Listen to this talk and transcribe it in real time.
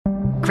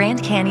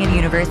Grand Canyon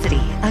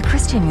University, a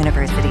Christian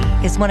university,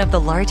 is one of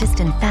the largest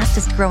and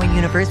fastest growing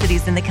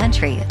universities in the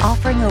country,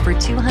 offering over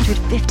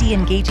 250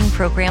 engaging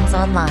programs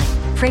online.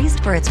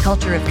 Praised for its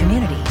culture of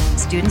community,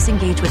 students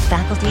engage with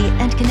faculty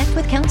and connect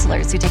with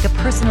counselors who take a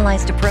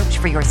personalized approach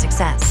for your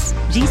success.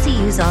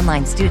 GCU's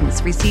online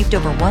students received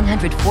over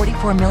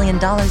 $144 million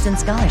in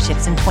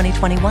scholarships in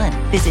 2021.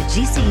 Visit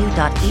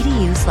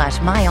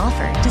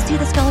gcu.edu/myoffer to see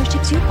the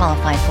scholarships you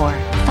qualify for.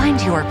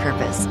 Find your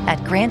purpose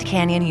at Grand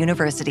Canyon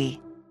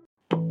University.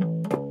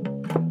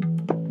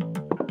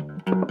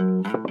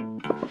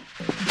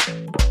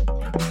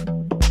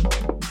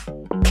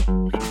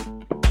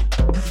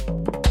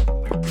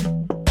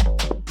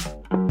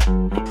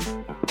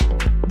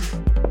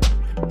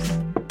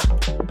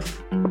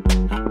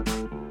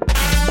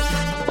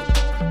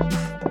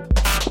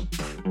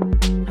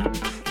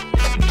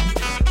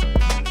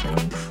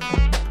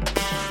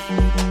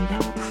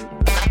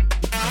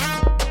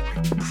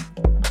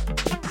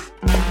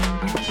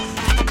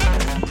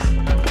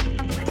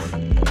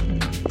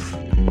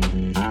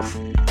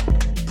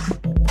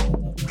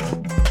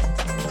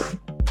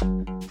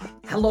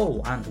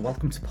 Hello and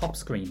welcome to Pop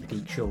Screen, the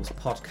Geek Show's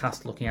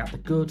podcast looking at the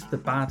good, the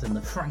bad and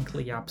the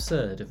frankly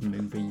absurd of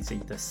movies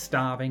either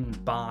starring,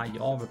 by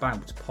or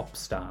about pop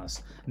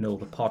stars. No,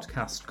 the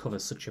podcast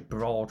covers such a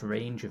broad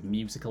range of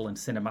musical and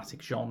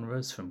cinematic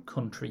genres, from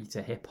country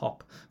to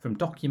hip-hop, from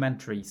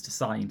documentaries to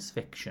science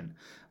fiction.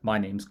 My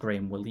name's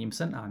Graham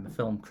Williamson, I'm a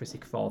film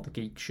critic for The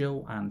Geek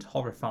Show and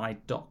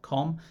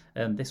Horrified.com,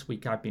 and this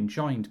week I've been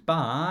joined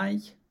by...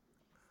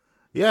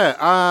 Yeah,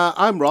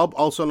 I'm Rob,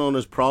 also known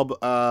as Prob.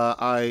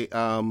 I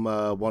am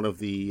one of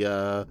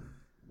the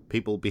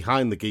people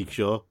behind The Geek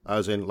Show,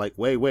 as in, like,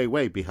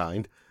 way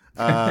behind.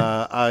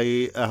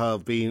 I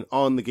have been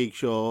on The Geek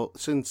Show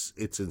since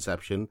its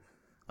inception.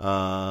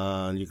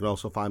 You can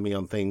also find me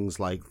on things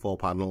like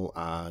 4Panel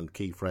and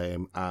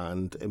Keyframe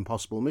and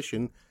Impossible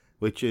Mission,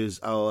 which is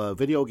our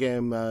video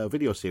game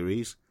video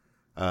series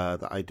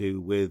that I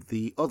do with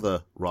the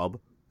other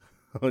Rob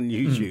on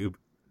YouTube.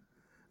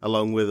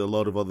 Along with a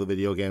lot of other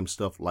video game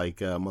stuff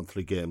like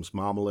Monthly Games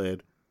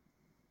Marmalade.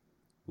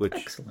 Which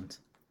Excellent.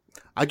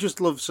 I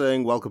just love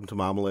saying welcome to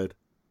Marmalade.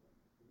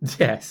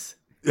 Yes.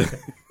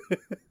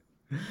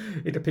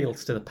 It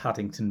appeals to the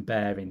Paddington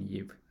Bear in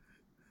you.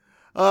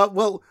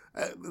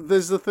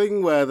 There's the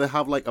thing where they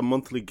have like a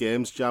monthly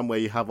games jam where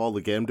you have all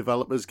the game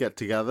developers get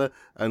together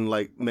and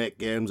like make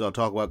games or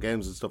talk about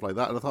games and stuff like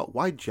that. And I thought,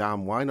 why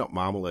jam? Why not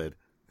Marmalade?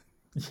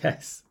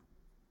 Yes.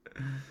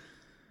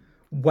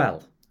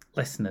 Well,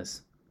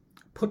 listeners,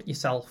 put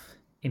yourself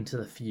into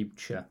the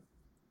future,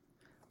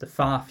 the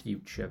far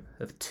future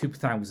of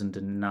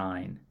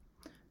 2009,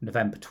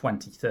 November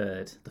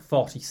 23rd, the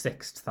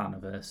 46th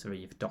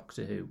anniversary of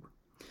Doctor Who.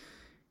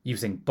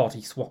 Using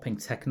body-swapping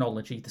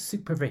technology, the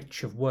super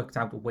rich have worked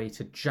out a way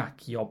to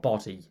jack your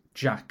body.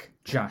 Jack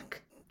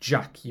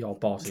your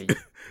body.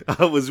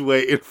 I was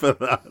waiting for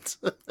that.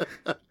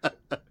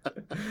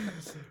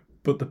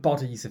 But the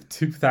bodies of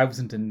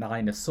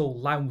 2009 are so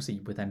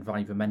lousy with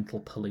environmental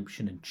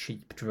pollution and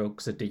cheap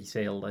drugs, a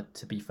detail that,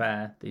 to be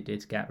fair, they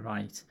did get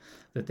right,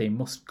 that they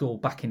must go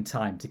back in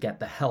time to get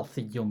the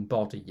healthy young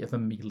body of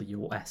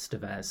Emilio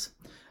Estevez.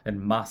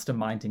 And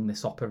masterminding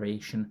this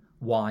operation,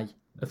 why,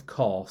 of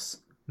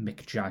course,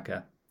 Mick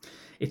Jagger.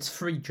 It's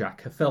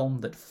Freejack, a film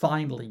that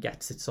finally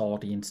gets its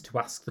audience to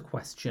ask the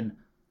question,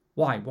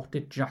 why, what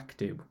did Jack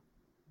do?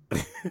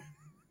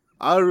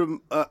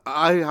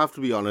 I have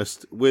to be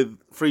honest, with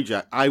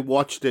Freejack, I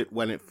watched it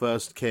when it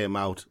first came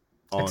out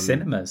on... At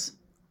cinemas?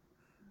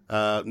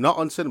 Not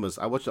on cinemas,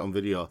 I watched it on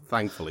video,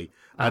 thankfully.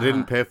 I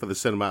didn't pay for the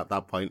cinema at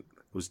that point,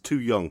 I was too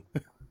young.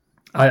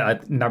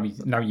 Now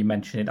you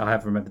mention it, I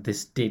have remembered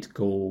this did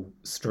go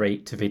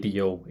straight to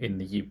video in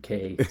the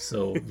UK,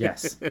 so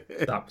yes,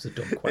 that was a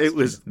dumb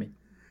question of me.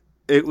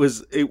 It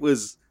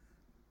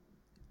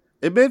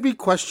made me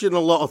question a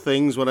lot of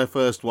things when I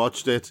first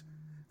watched it.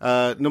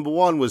 Number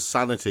one was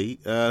sanity.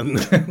 Number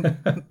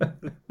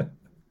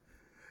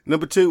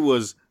two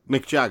was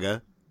Mick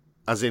Jagger,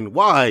 as in,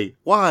 why,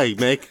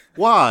 Mick?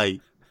 Why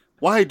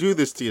do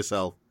this to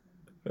yourself?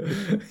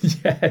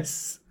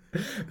 Yes,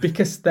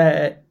 because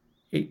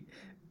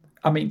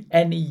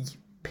any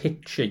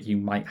picture you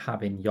might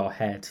have in your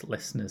head,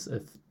 listeners,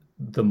 of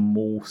the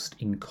most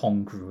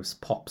incongruous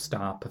pop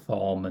star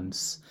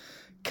performance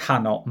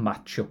cannot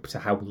match up to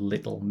how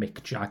little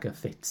Mick Jagger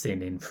fits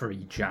in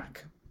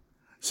Freejack.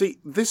 See,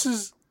 this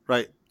is,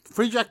 right,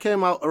 Freejack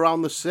came out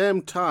around the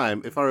same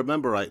time, if I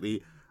remember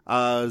rightly,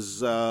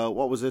 as,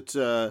 what was it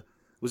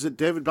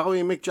David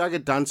Bowie and Mick Jagger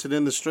dancing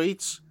in the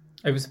streets?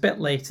 It was a bit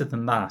later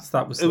than that.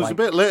 It was a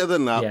bit later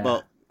than that, yeah.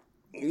 But,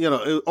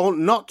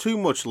 not too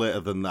much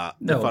later than that,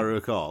 if I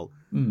recall.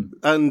 Mm.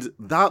 And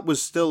that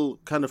was still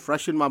kind of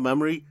fresh in my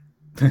memory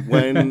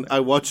when I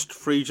watched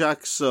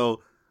Freejack,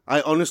 so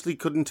I honestly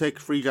couldn't take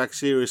Freejack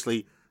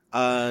seriously,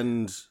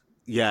 and,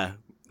 yeah...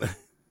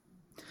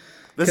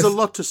 There's a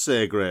lot to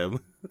say,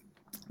 Graham.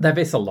 There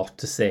is a lot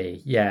to say,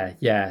 yeah.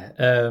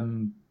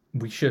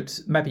 We should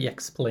maybe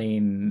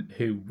explain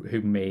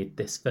who made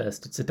this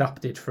first. It's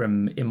adapted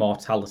from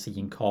Immortality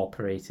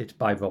Incorporated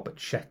by Robert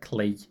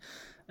Sheckley.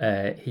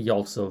 He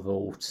also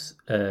wrote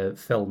a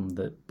film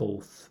that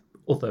both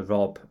other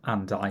Rob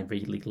and I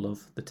really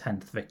love, The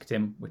 10th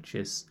Victim, which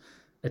is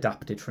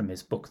adapted from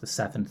his book The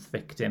Seventh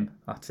Victim.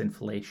 That's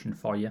inflation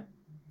for you.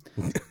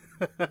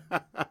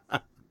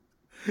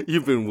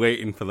 You've been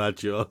waiting for that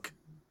joke.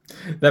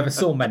 There are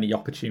so many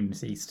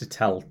opportunities to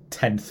tell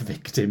 10th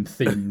victim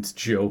themed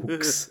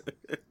jokes.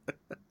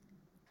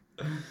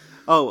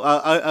 Oh,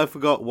 I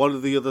forgot. One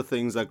of the other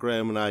things that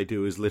Graham and I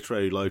do is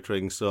literary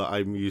loitering, so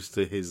I'm used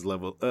to his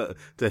level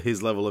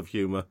of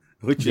humour,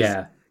 which is,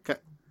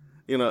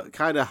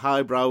 kind of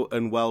highbrow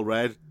and well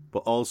read, but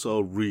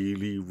also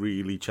really,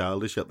 really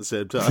childish at the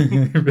same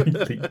time.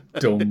 Really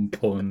dumb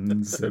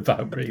puns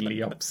about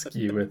really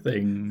obscure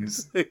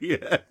things.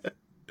 Yeah.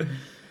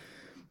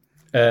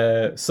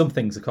 Some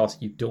things, of course,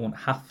 you don't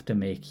have to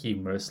make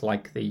humorous,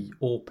 like the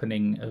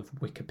opening of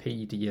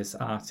Wikipedia's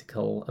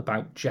article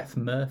about Geoff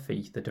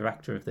Murphy, the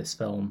director of this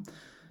film.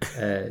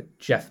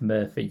 Geoff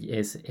Murphy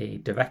is a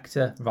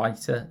director,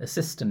 writer,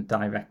 assistant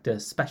director,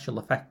 special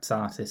effects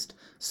artist,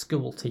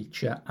 school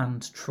teacher,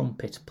 and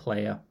trumpet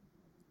player.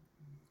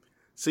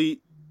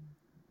 See,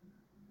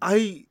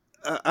 I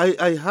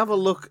have a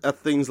look at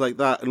things like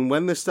that, and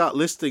when they start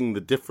listing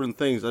the different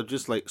things, I'm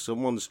just like,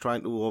 someone's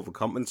trying to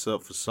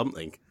overcompensate for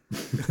something.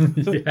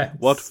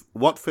 Yes.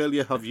 What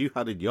failure have you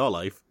had in your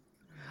life?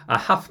 I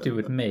have to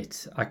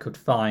admit, I could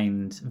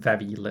find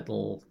very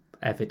little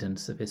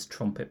evidence of his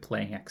trumpet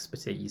playing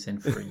expertise in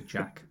Free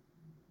Jack.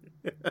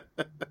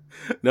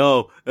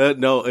 No,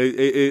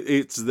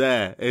 it's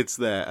there. It's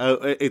there.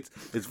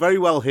 It's very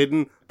well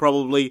hidden,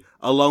 probably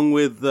along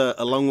with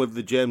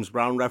the James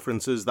Brown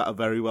references that are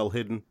very well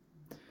hidden.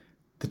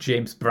 The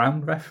James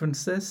Brown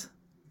references?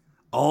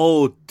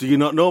 Oh, do you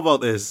not know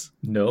about this?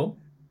 No.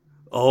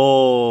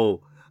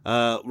 Oh,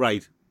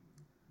 right.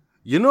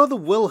 You know the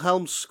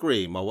Wilhelm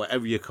scream, or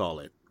whatever you call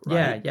it,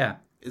 right? Yeah.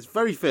 It's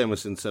very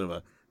famous in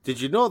cinema. Did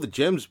you know the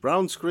James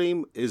Brown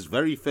scream is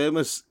very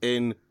famous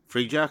in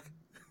Free Jack?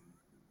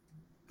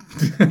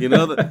 You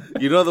know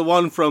the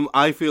one from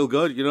I Feel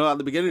Good. You know at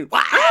the beginning.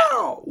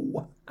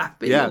 Wow! I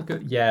feel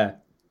good. Yeah.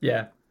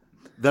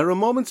 There are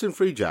moments in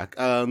Free Jack,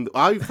 and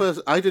I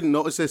didn't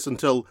notice this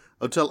until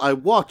I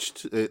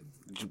watched it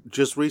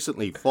just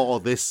recently for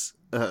this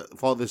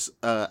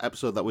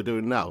episode that we're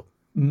doing now.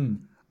 Mm.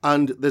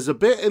 And there's a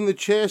bit in the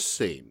chase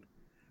scene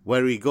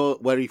where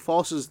he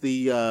forces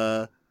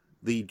the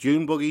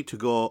dune buggy to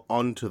go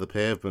onto the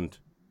pavement.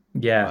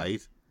 Yeah.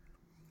 Right.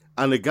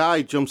 And a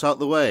guy jumps out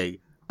the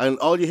way, and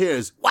all you hear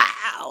is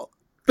 "Wow!"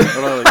 And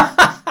I'm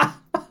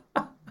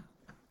like,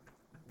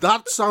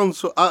 that sounds.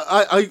 So,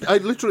 I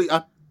literally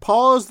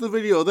paused the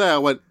video there. I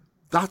went,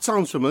 that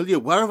sounds familiar.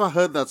 Where have I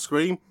heard that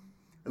scream?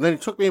 And then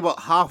it took me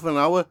about half an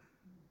hour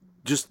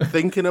just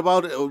thinking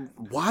about it.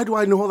 Why do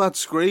I know that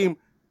scream?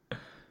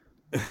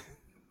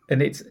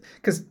 And it's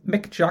because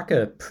Mick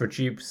Jagger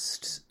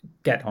produced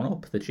Get On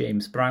Up, the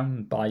James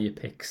Brown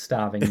biopic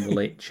starring the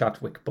late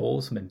Chadwick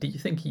Boseman. Do you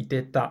think he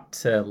did that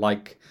to,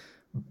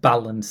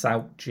 balance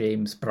out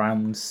James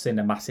Brown's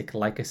cinematic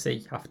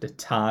legacy after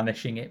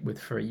tarnishing it with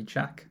Free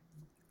Jack?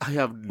 I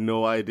have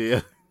no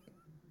idea.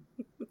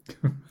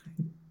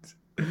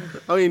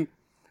 I mean,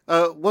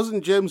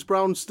 wasn't James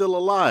Brown still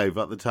alive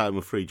at the time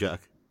of Free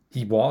Jack?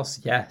 He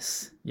was,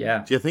 yes.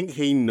 Yeah. Do you think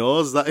he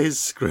knows that his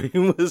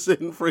scream was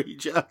in Free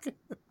Jack?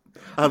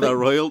 And the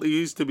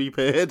royalties to be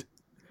paid?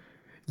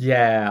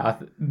 Yeah,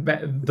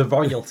 the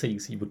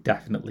royalties he would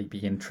definitely be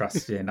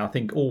interested in. I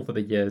think over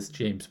the years,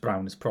 James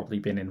Brown has probably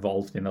been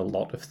involved in a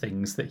lot of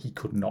things that he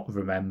could not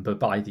remember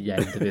by the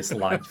end of his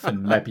life,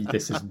 and maybe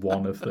this is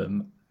one of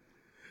them.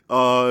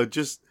 I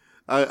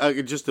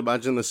could just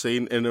imagine the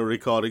scene in a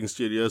recording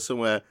studio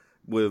somewhere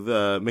with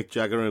Mick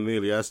Jagger and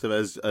Emilio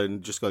Estevez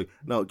and just going,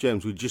 no,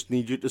 James, we just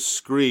need you to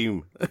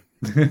scream.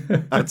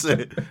 That's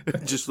it.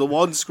 Just the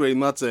one scream,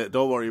 that's it.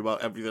 Don't worry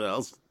about everything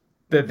else.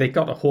 They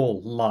got a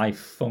whole live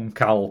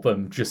funk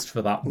album just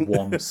for that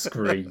one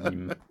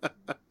scream.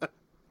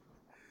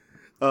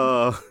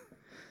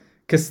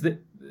 Because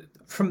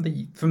from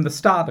the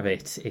start of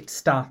it, it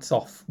starts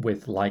off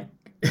with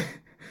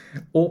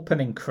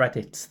opening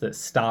credits that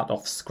start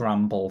off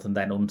scrambled and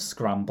then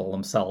unscramble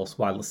themselves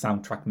while the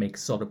soundtrack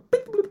makes sort of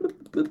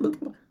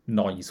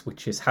noise,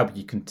 which is how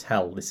you can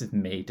tell this is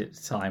made at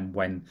a time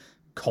when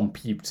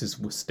computers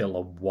were still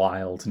a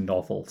wild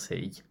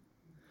novelty.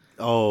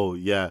 Oh,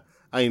 yeah.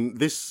 I mean,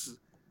 this...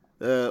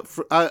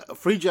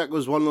 Free Jack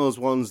was one of those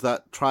ones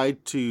that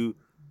tried to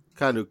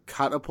kind of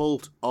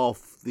catapult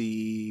off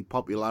the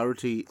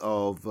popularity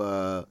of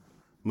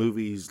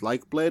movies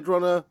like Blade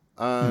Runner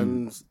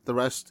and the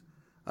rest.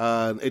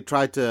 And it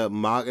tried to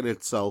market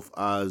itself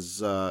as...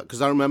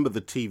 Because I remember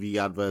the TV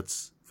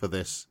adverts for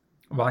this.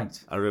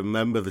 Right. I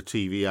remember the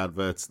TV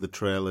adverts, the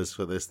trailers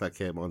for this that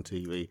came on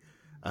TV.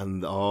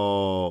 And,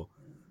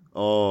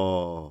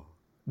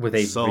 were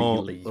they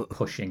really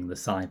pushing the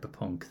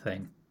cyberpunk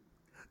thing?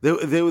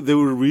 They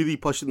were really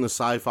pushing the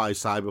sci-fi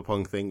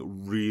cyberpunk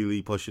thing,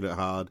 really pushing it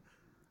hard.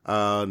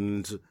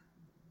 And,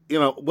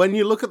 when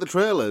you look at the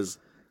trailers,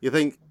 you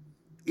think,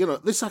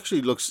 this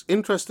actually looks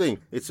interesting.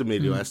 It's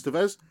Emilio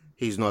Estevez.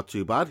 He's not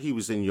too bad. He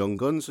was in Young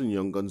Guns and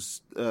Young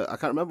Guns... I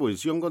can't remember,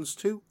 was Young Guns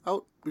 2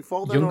 out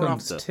before then Young or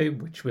Guns after? 2,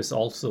 which was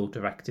also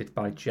directed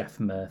by Jeff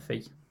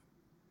Murphy.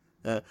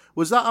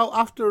 Was that out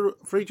after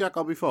Free Jack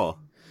or before?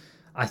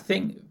 I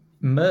think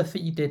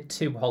Murphy did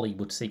 2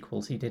 Hollywood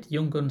sequels. He did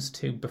Young Guns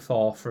 2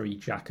 before Free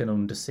Jack and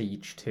Under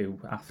Siege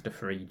 2 after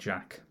Free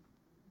Jack.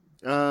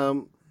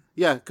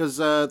 Yeah, because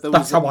there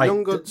was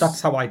Young Guns... That's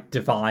how I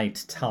divide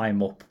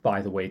time up,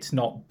 by the way. It's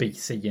not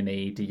BC and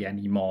AD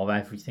anymore.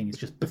 Everything is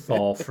just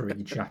before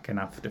Free Jack and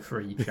after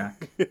Free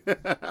Jack.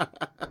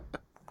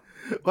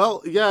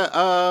 Well, yeah,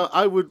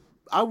 I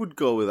would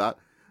go with that.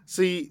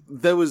 See,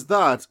 there was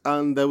that,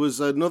 and there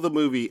was another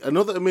Emilio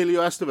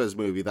Estevez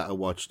movie that I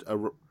watched,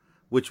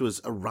 which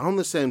was around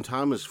the same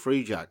time as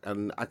Free Jack,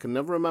 and I can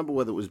never remember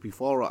whether it was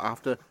before or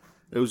after.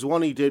 It was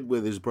one he did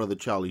with his brother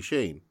Charlie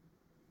Sheen.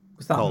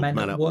 Was that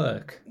Men at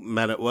Work?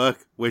 Men at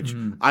Work, which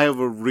I have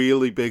a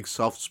really big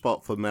soft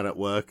spot for Men at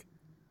Work.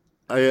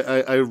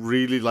 I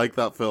really like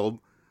that film.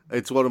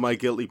 It's one of my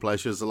guilty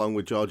pleasures, along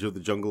with George of the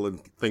Jungle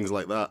and things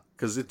like that,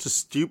 because it's a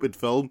stupid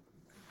film.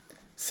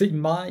 See,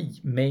 my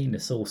main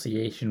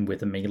association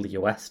with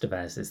Emilio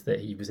Estevez is that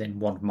he was in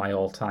one of my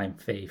all-time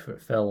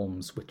favourite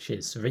films, which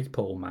is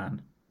Repo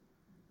Man.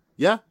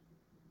 Yeah.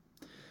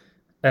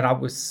 And that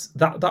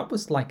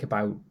was like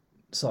about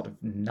sort of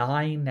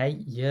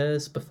 9-8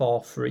 years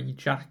before Free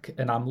Jack,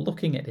 and I'm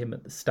looking at him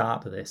at the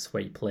start of this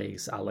where he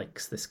plays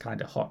Alex, this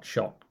kind of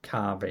hotshot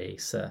car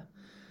racer,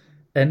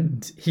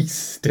 and he's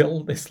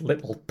still this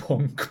little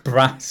punk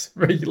brat,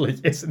 really,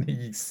 isn't he?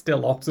 He's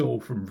still Otto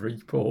from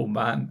Repo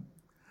Man.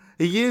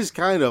 He is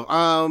kind of.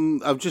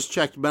 I've just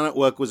checked. Men at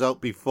Work was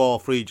out before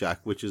Free Jack,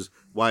 which is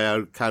why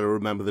I kind of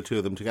remember the two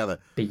of them together.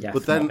 BF,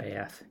 but then, not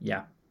AF,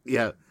 yeah.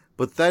 Yeah,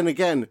 but then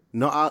again,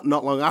 not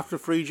long after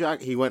Free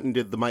Jack, he went and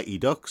did The Mighty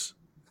Ducks.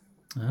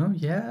 Oh,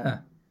 yeah.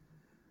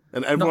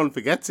 And everyone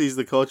forgets he's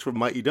the coach from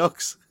Mighty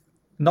Ducks.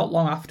 Not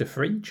long after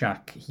Free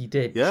Jack, he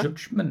did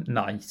Judgment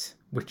Night,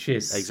 which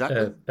is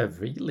a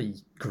really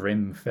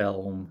grim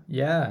film.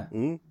 Yeah.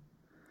 Mm.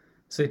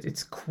 So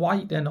it's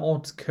quite an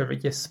odd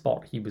career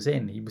spot he was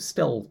in. He was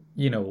still,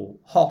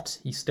 hot.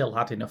 He still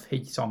had enough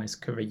heat on his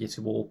career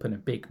to open a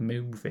big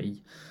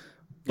movie.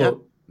 But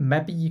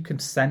maybe you can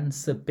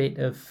sense a bit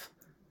of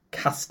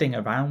casting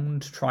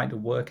around, trying to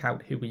work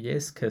out who he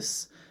is,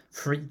 because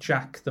Free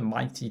Jack, The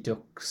Mighty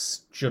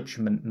Ducks,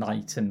 Judgment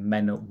Night, and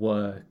Men at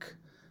Work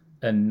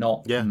are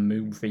not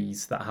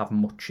movies that have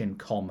much in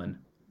common.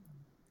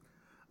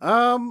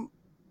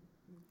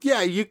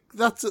 Yeah,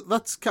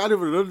 that's kind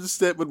of an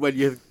understatement when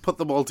you put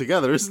them all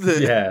together, isn't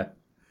it? Yeah.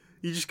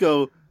 You just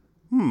go,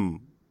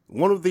 none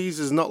of these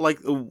is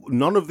like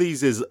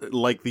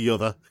the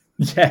other.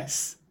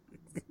 Yes.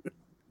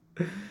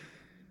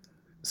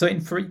 So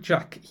in Free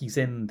Jack, he's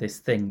in this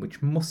thing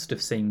which must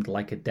have seemed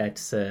like a dead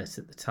cert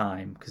at the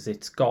time, because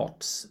it's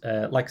got,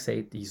 like I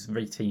say, he's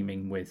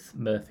reteaming with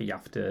Murphy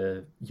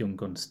after Young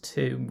Guns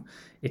 2.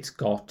 It's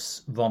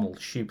got Ronald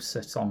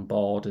Shusett on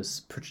board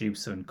as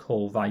producer and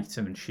co-writer,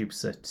 and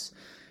Shusett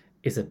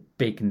is a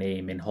big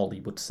name in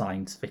Hollywood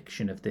science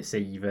fiction of this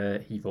era.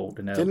 He wrote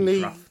an early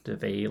draft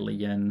of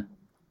Alien.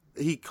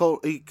 He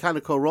kind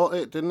of co-wrote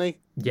it, didn't he?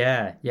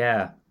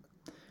 Yeah.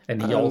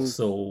 And he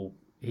also...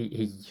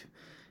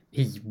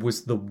 He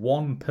was the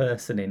one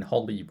person in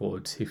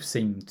Hollywood who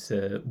seemed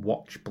to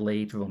watch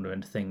Blade Runner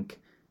and think,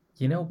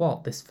 you know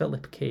what, this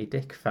Philip K.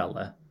 Dick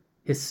fella,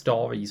 his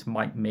stories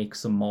might make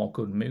some more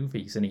good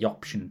movies, and he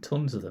optioned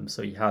tons of them.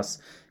 So he has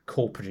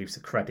co-producer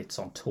credits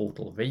on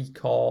Total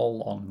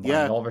Recall, on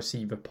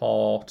Minority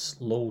Report,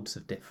 loads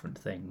of different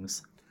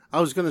things. I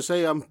was going to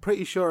say, I'm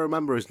pretty sure I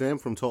remember his name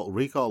from Total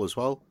Recall as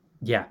well.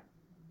 Yeah.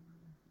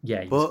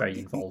 Yeah, he was very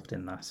involved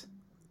in that.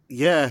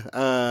 Yeah,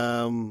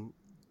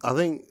 I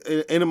think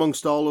in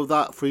amongst all of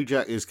that, Free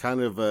Jack is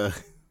kind of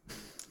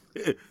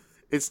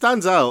it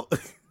stands out.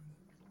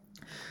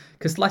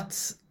 Because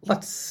let's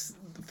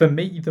for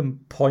me, the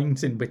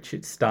point in which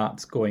it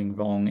starts going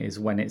wrong is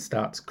when it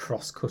starts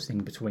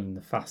cross-cutting between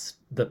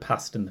the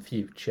past and the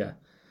future,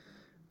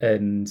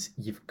 and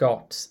you've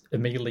got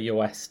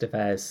Emilio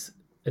Estevez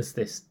as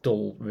this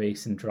dull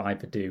racing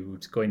driver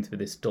dude going through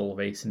this dull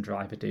racing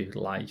driver dude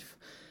life,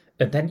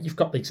 and then you've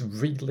got these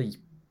really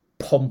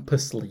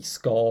pompously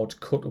scored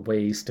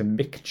cutaways to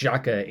Mick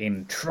Jagger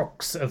in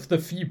Trucks of the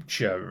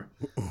Future.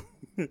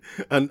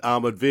 And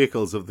armoured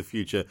vehicles of the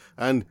future.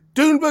 And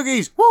dune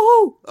buggies,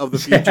 woohoo, of the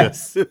future.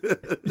 Yes.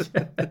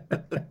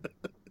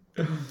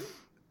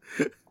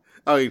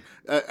 I mean,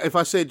 if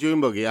I say dune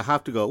buggy, I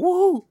have to go,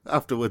 woohoo,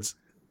 afterwards.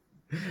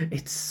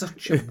 It's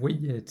such a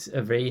weird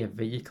array of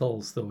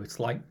vehicles, though. It's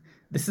like,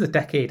 this is a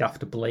decade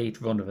after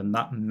Blade Runner, and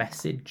that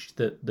message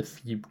that the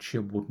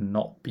future would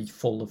not be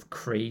full of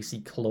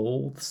crazy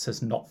clothes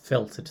has not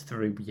filtered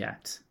through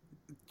yet.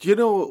 Do you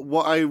know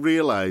what I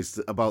realised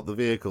about the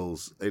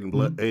vehicles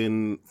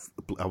in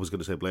I was going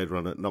to say Blade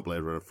Runner, not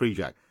Blade Runner, Free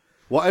Jack?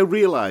 what I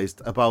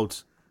realised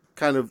about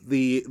kind of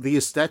the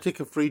aesthetic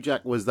of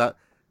Freejack was that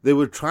they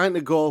were trying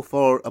to go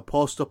for a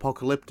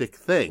post-apocalyptic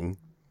thing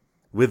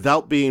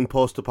without being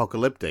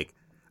post-apocalyptic,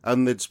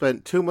 and they'd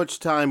spent too much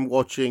time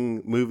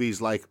watching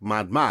movies like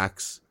Mad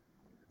Max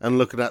and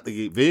looking at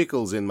the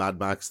vehicles in Mad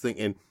Max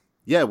thinking,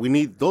 yeah, we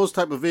need those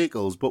type of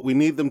vehicles, but we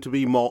need them to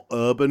be more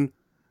urban.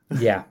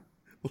 Yeah.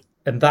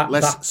 And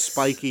that's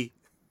spiky.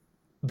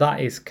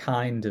 That is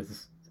kind of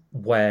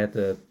where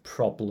the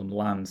problem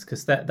lands,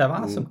 because there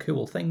are some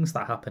cool things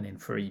that happen in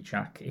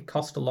Freejack. It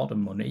cost a lot of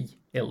money.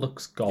 It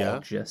looks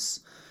gorgeous.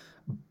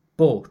 Yeah.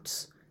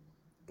 But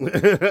well,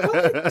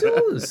 it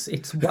does.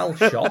 It's well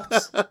shot.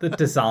 The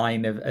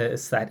design of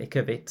aesthetic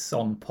of it's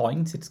on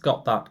point. It's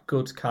got that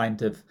good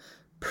kind of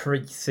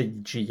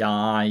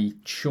pre-CGI,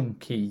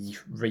 chunky,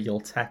 real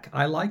tech.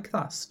 I like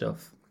that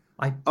stuff.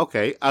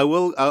 Okay, I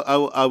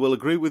will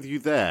agree with you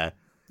there.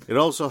 It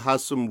also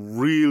has some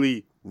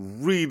really,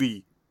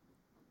 really,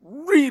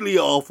 really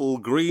awful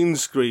green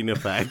screen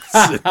effects.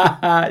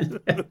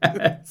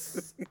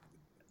 Yes.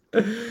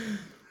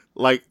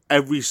 Like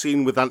every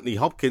scene with Anthony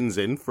Hopkins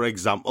in, for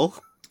example.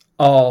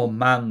 Oh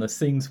man, the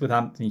scenes with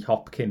Anthony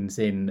Hopkins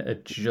in are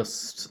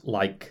just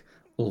like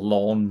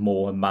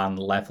Lawnmower Man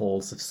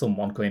levels of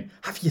someone going,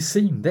 have you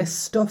seen this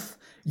stuff?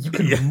 You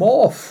can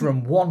morph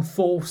from one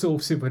photo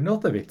to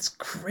another. It's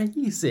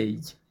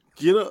crazy.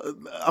 You know,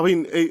 I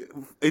mean,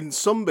 in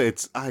some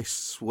bits, I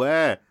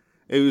swear,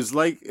 it was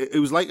like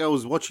I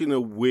was watching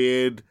a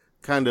weird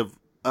kind of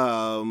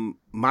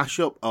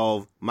mashup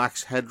of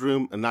Max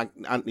Headroom and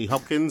Anthony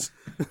Hopkins.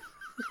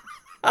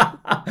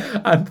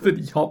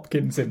 Anthony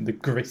Hopkins in the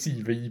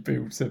gritty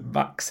reboot of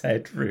Max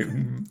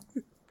Headroom.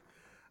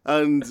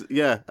 And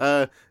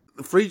yeah,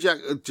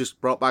 Freejack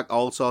just brought back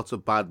all sorts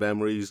of bad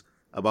memories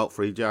about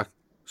Freejack,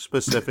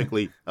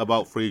 specifically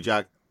about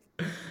Freejack.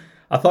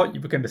 I thought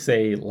you were going to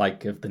say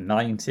like of the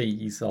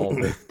 90s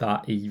or of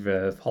that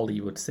era of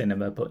Hollywood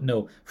cinema, but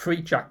no,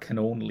 Freejack can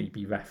only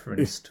be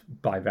referenced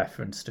by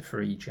reference to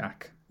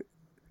Freejack.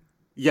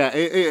 Yeah,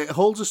 it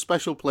holds a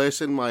special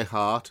place in my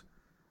heart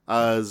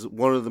as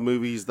one of the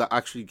movies that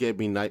actually gave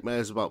me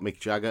nightmares about Mick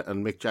Jagger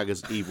and Mick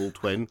Jagger's evil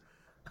twin.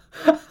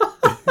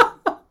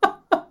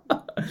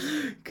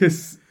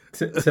 Because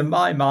to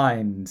my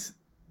mind,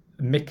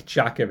 Mick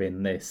Jagger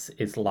in this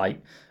is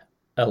like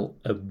a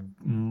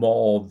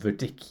more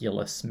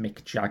ridiculous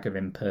Mick Jagger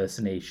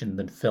impersonation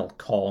than Phil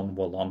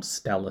Cornwell on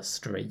Stella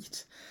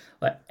Street.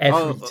 Like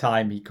every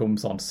time he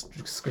comes on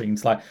screen,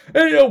 it's like,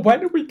 hey,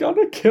 when are we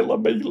gonna kill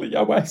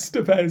Emilio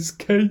Estevez,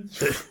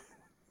 Keith?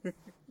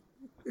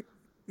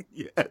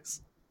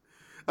 Yes.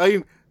 I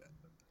mean,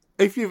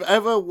 if you've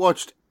ever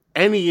watched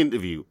any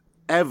interview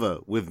ever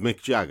with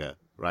Mick Jagger,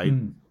 right?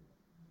 And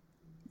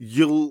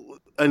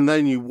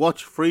then you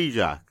watch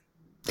Freejack,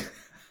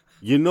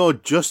 you know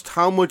just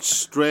how much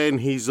strain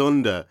he's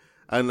under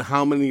and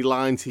how many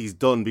lines he's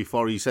done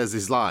before he says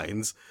his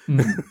lines.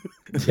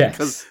 Yes.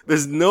 Because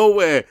there's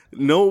nowhere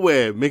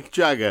Mick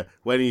Jagger,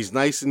 when he's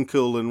nice and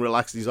cool and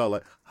relaxed, he's all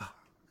like,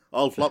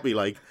 all floppy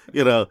like,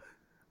 you know,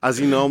 as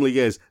he normally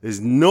is. There's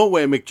no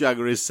way Mick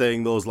Jagger is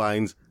saying those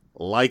lines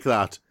like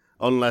that,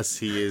 unless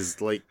he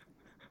is like,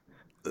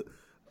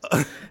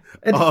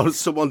 or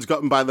someone's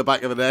got him by the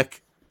back of the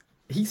neck.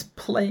 He's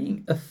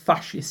playing a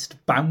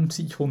fascist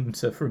bounty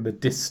hunter from a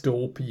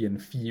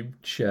dystopian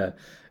future,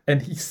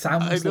 and he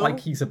sounds like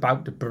he's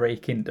about to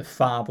break into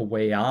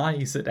Faraway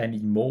Eyes at any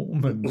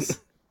moment.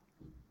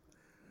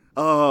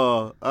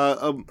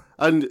 And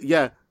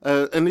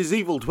his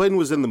evil twin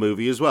was in the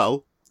movie as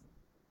well.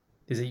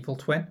 His evil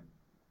twin?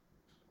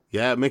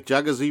 Yeah, Mick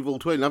Jagger's evil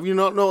twin. Have you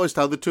not noticed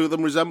how the two of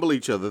them resemble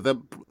each other?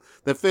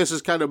 Their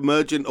faces kind of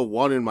merge into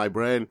one in my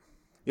brain.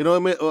 You know,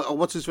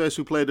 what's his face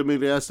who played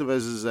Emilio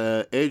Estevez's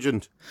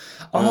agent?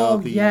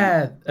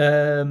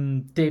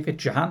 David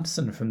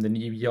Johansen from the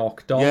New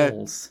York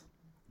Dolls. Yeah.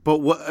 But,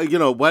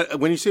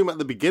 when you see him at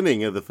the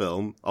beginning of the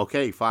film,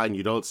 okay, fine,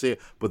 you don't see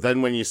it. But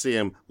then when you see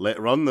him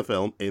later on in the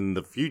film, in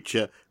the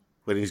future,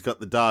 when he's got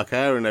the dark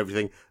hair and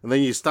everything, and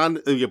then you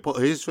put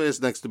his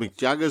face next to Mick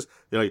Jagger's,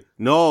 you're like,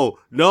 no,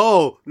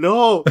 don't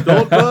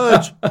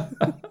merge.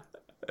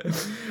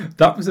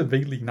 That was a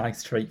really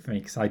nice treat for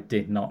me because I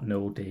did not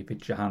know David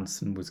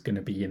Johansen was going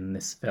to be in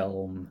this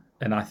film.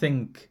 And I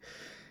think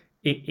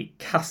it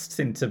casts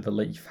into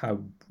relief how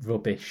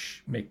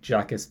rubbish Mick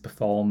Jagger's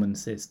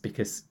performance is,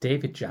 because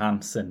David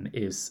Johansen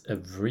is a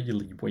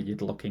really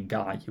weird-looking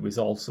guy who is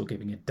also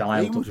giving a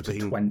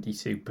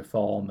dialed-up-to-22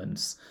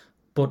 performance,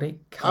 but it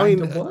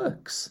kind of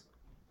works.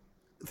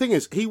 The thing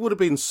is, he would have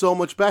been so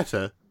much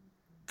better,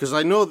 because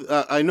I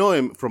know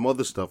him from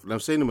other stuff, and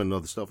I've seen him in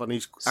other stuff, and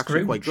he's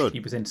actually quite good. He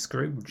was in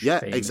Scrooge. Yeah,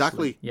 famously.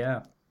 Exactly.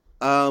 Yeah.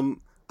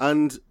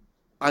 And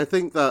I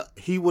think that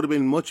he would have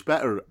been much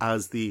better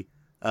as the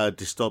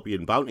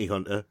dystopian bounty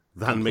hunter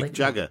than Mick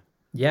Jagger.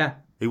 Yeah.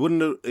 He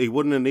wouldn't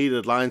have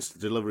needed lines to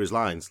deliver his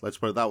lines. Let's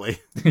put it that way.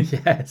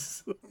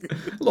 Yes.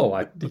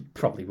 Although he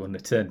probably wouldn't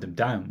have turned him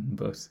down,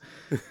 but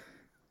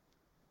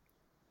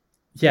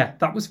yeah,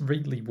 that was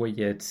really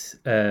weird.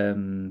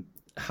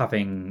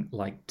 having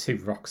like two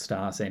rock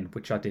stars in,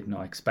 which I did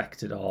not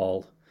expect at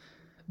all.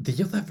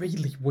 The other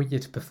really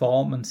weird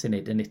performance in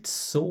it, and it's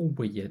so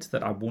weird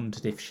that I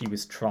wondered if she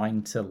was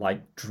trying to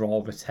like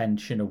draw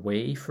attention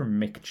away from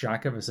Mick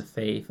Jagger as a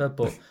favour,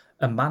 but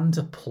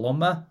Amanda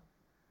Plummer.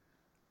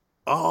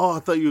 Oh, I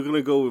thought you were going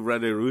to go with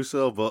Rene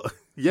Russo, but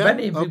yeah,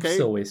 Rene okay.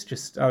 Russo is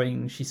just, I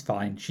mean, she's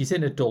fine. She's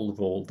in a dull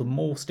role. The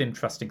most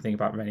interesting thing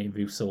about Rene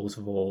Russo's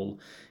role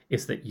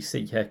is that you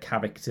see her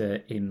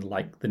character in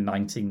like the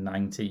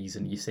 1990s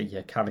and you see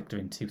her character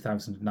in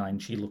 2009.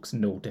 She looks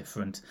no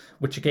different,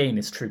 which again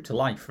is true to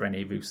life.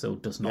 Rene Russo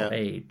does not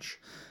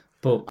age.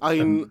 But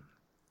I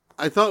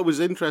thought it was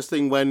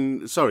interesting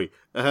when, sorry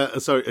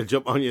to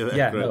jump on you there.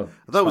 Yeah, Greg. no,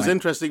 I thought it was fine.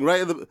 interesting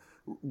right at the,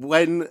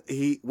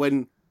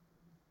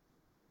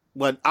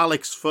 when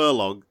Alex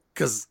Furlong,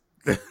 because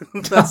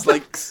that's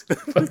like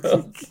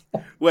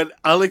when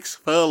Alex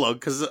Furlong,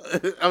 because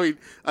I mean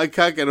I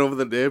can't get over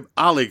the name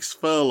Alex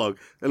Furlong,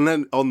 and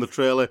then on the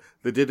trailer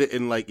they did it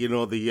in like the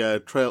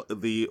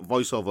the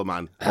voiceover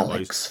man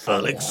Alex voice.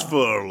 Furlong. Alex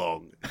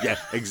Furlong, yeah,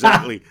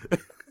 exactly.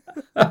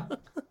 I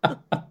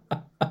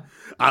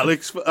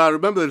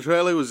remember the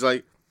trailer was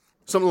like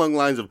something along the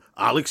lines of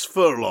Alex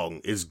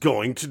Furlong is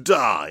going to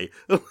die.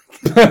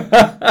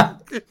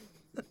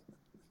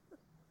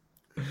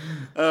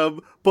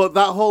 But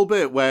that whole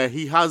bit where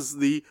he has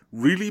the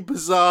really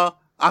bizarre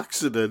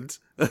accident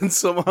and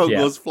somehow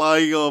goes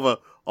flying over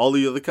all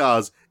the other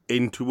cars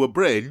into a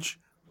bridge.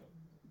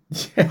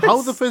 Yes.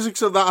 How the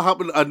physics of that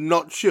happened, I'm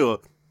not sure.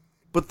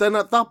 But then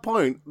at that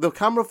point, the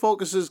camera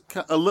focuses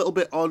a little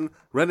bit on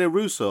Rene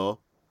Russo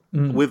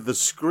with the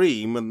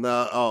scream and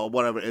or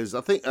whatever it is.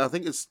 I think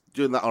it's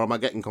doing that, or am I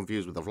getting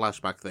confused with the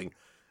flashback thing?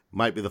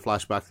 Might be the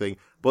flashback thing.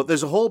 But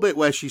there's a whole bit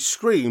where she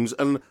screams,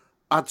 and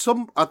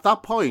at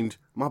that point,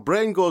 my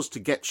brain goes to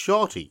Get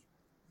Shorty.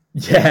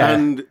 Yeah.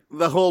 And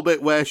the whole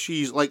bit where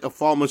she's like a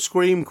former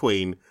scream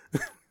queen.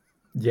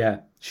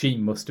 Yeah, she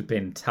must have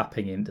been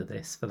tapping into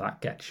this for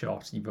that Get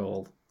Shorty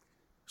role.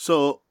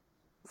 So,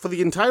 for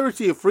the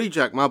entirety of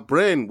Freejack, my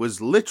brain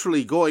was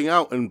literally going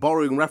out and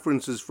borrowing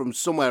references from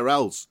somewhere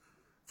else,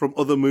 from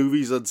other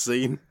movies I'd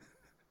seen.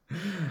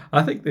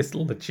 I think this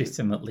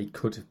legitimately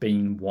could have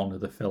been one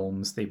of the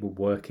films they were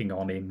working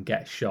on in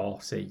Get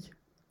Shorty.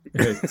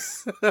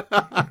 It's...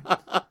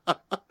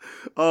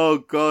 Oh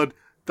God,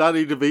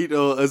 Danny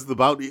DeVito as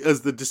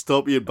the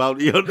dystopian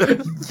bounty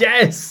hunter.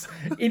 Yes!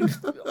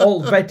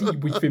 Already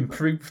we've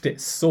improved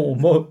it so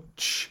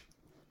much.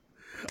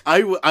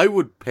 I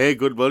would pay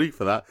good money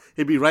for that.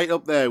 He'd be right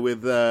up there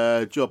with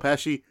Joe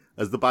Pesci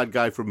as the bad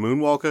guy from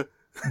Moonwalker.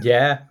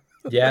 Yeah.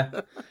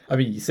 I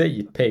mean, you say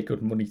you'd pay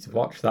good money to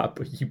watch that,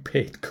 but you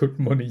paid good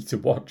money to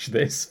watch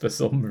this for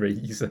some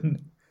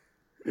reason.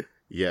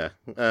 Yeah.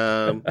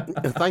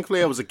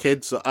 Thankfully, I was a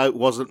kid, so it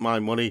wasn't my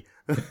money.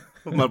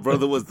 My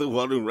brother was the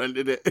one who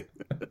rented it.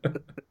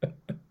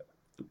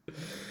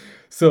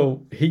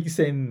 So he's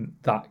in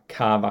that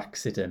car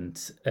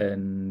accident,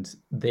 and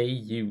they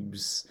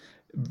use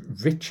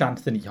Rich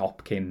Anthony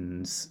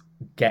Hopkins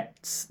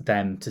gets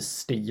them to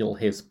steal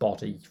his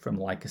body from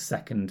like a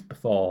second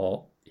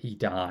before he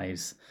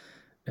dies,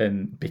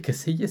 and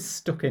because he is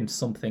stuck in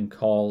something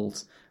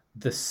called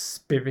the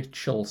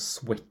spiritual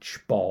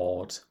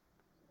switchboard.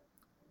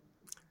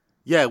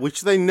 Yeah,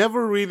 which they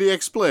never really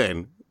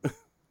explain.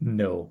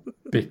 No,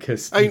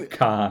 because you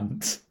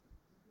can't.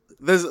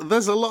 There's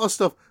a lot of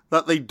stuff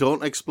that they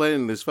don't explain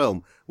in this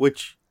film,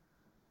 which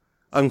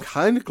I'm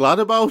kind of glad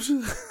about.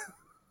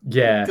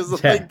 Yeah,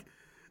 because I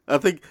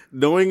think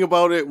knowing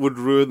about it would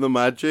ruin the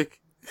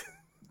magic.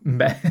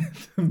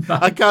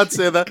 I can't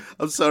say that.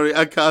 I'm sorry,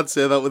 I can't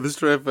say that with a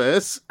straight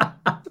face.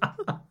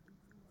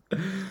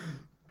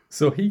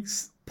 So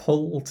he's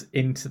pulled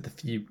into the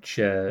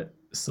future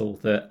so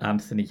that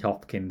Anthony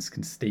Hopkins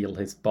can steal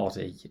his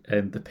body,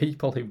 and the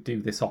people who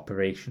do this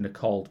operation are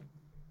called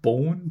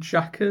bone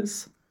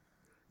jackers.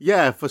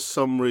 Yeah, for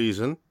some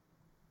reason.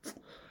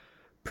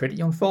 Pretty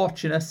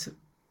unfortunate.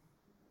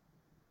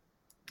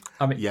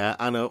 I mean, yeah,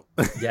 I know.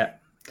 Yeah.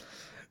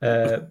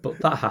 But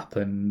that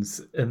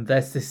happens, and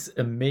there's this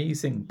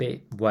amazing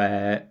bit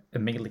where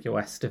Emilio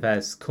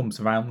Estevez comes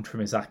around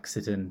from his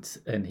accident,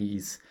 and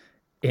he's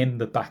in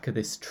the back of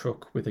this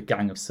truck with a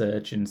gang of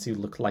surgeons who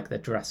look like they're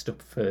dressed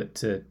up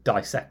to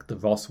dissect the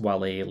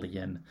Roswell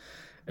alien.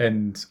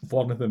 And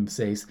one of them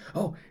says,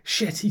 "Oh,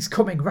 shit, he's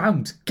coming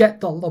round.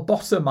 Get the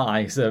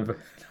lobotomizer."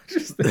 I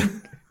just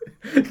think,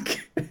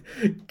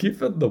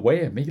 given the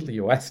way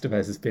Emilio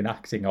Estevez has been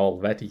acting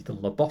already, the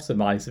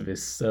lobotomizer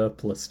is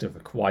surplus to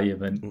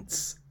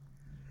requirements.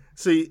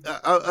 See,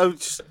 I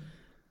just,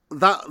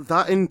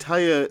 that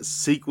entire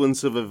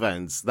sequence of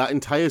events,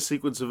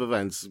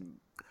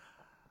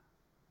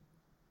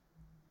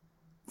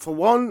 for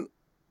one,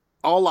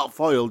 all that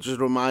foil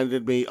just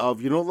reminded me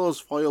of, those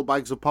foil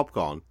bags of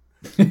popcorn?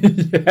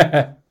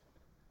 Yeah.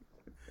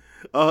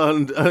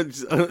 And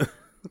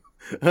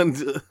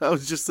I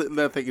was just sitting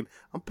there thinking,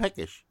 I'm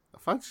peckish. I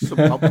fancy some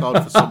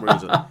popcorn for some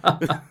reason.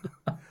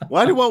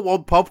 Why do I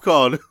want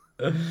popcorn?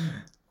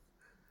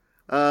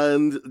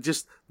 and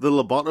just the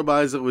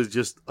lobotomizer was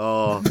just,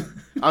 oh.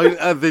 I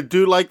mean, they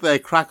do like their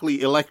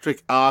crackly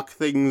electric arc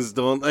things,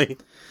 don't they?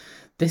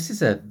 This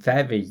is a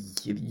very,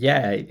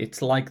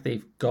 it's like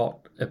they've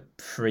got a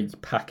free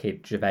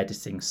package of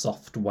editing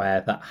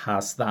software that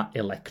has that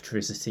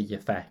electricity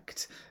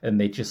effect, and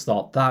they just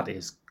thought, that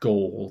is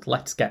gold,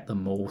 let's get the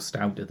most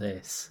out of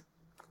this.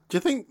 Do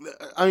you think,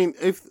 I mean,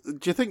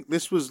 do you think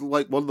this was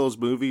like one of those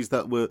movies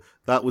that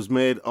was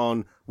made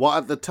on what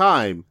at the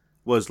time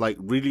was like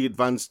really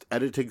advanced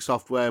editing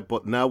software,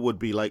 but now would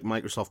be like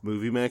Microsoft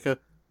Movie Maker?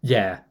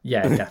 Yeah,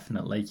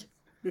 definitely.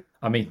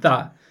 I mean,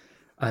 that...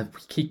 we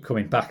keep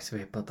coming back to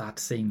it, but that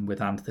scene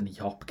with Anthony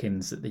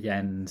Hopkins at the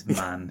end,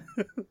 man,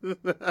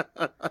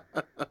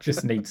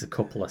 just needs a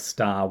couple of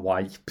star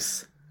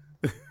wipes.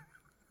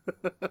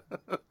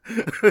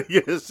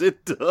 Yes,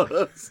 it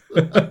does.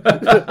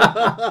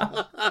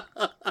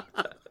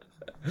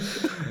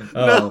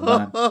 Oh,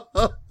 man.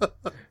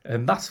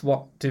 And that's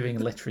what doing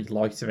Literary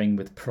Loitering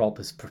with Prob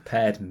has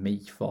prepared me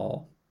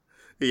for.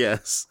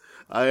 Yes,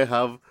 I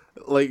have,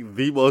 like,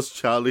 the most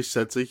childish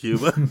sense of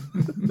humour.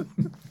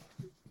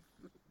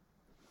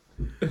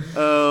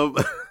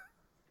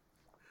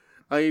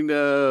 I mean,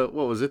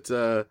 what was it?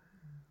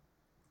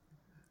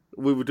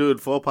 We were doing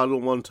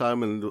 4-panel one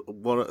time, and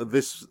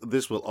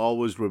this will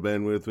always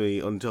remain with me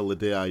until the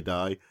day I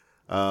die.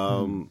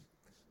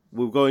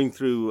 We're going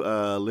through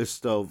a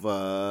list of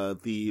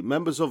the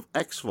members of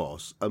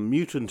X-Force, a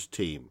mutant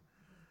team,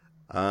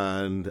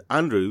 and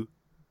Andrew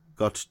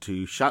got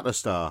to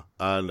Shatterstar,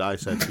 and I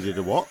said, "You did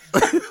a what?"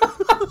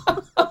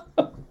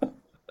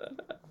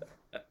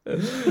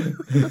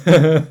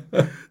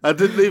 I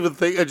didn't even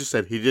think. I just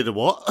said, "He did a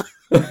what?"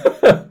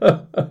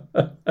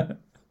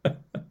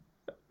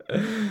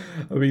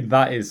 I mean,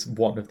 that is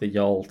one of the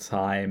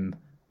all-time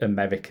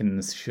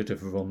Americans should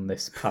have run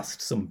this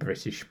past some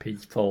British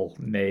people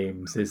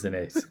names, isn't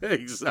it?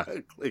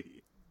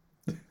 Exactly.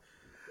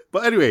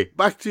 But anyway,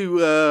 back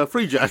to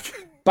Free Jack.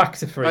 Back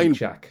to Free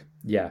Jack.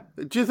 Yeah.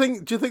 Do you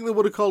think they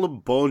would have called them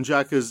Bone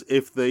Jackers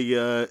if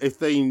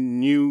they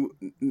knew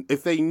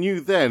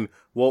then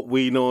what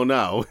we know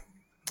now?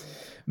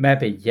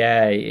 Maybe,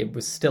 yeah. It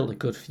was still a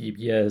good few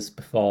years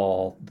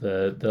before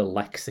the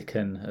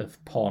lexicon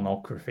of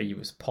pornography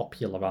was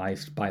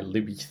popularised by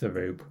Louis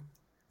Theroux.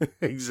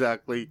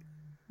 Exactly.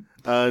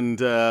 And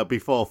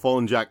before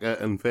Phone Jacker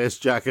and Face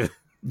Jacker.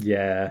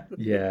 Yeah.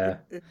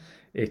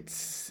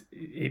 It's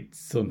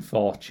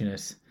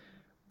unfortunate.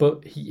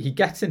 But he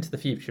gets into the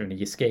future and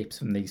he escapes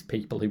from these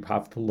people who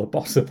have the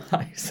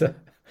lobotomizer.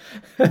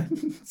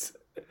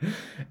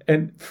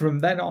 and from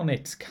then on,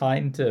 it's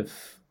kind of...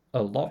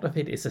 A lot of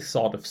it is a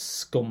sort of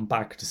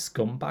scumbag to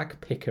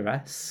scumbag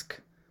picaresque.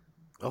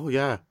 Oh,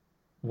 yeah.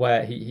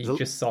 Where he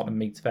just sort of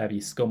meets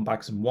various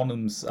scumbags, and one of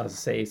them, as I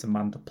say, is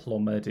Amanda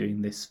Plummer doing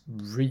this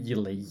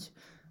really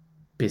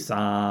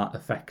bizarre,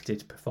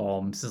 affected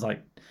performance. It's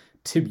like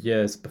 2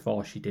 years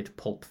before she did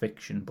Pulp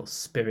Fiction, but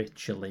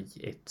spiritually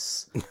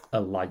it's a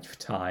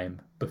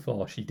lifetime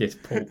before she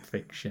did Pulp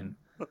Fiction.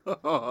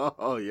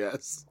 Oh,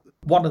 yes.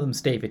 One of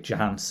them's David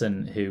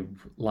Johansen, who,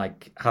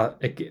 like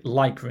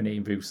Rene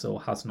Russo,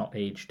 has not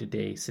aged a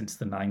day since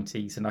the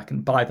 90s, and I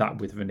can buy that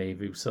with Rene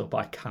Russo, but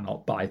I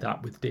cannot buy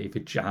that with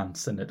David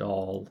Johansen at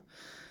all.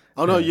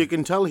 Oh, no, you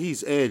can tell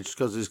he's aged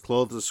because his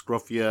clothes are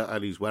scruffier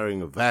and he's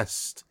wearing a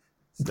vest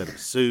instead of a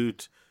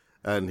suit,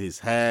 and his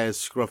hair's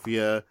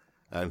scruffier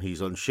and he's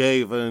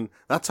unshaven.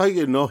 That's how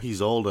you know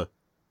he's older.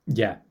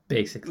 Yeah,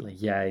 basically,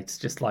 yeah. It's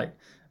just like...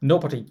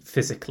 Nobody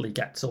physically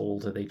gets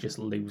older, they just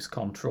lose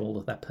control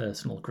of their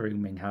personal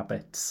grooming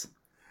habits.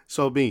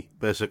 So me,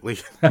 basically.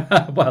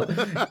 Well,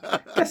 I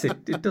guess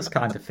it does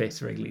kind of fit,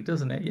 really,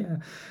 doesn't it? Yeah.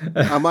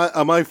 Am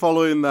I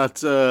following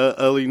that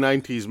early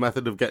 90s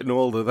method of getting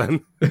older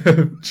then?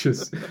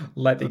 Just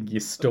letting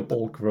your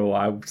stubble grow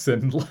out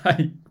and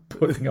like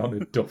putting on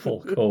a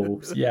duffel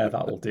coat. Yeah,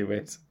 that'll do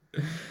it.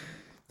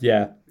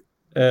 Yeah.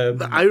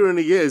 The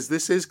irony is,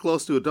 this is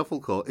close to a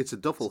duffel coat. It's a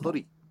duffel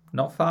hoodie.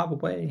 Not far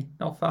away.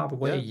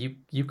 Yeah.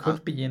 You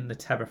could be in the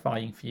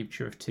terrifying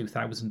future of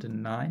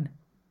 2009.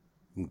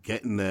 I'm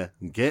getting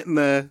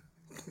there.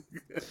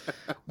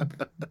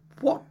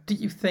 What do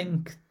you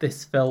think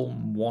this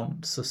film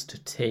wants us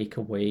to take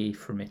away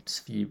from its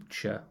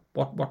future?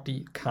 What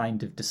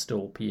kind of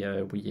dystopia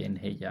are we in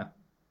here?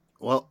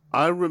 Well,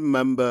 I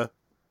remember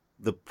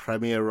the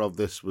premiere of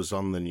this was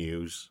on the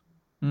news,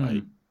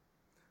 right?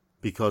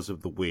 Because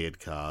of the weird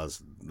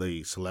cars,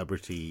 the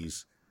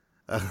celebrities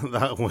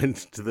that went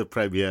to the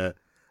premiere.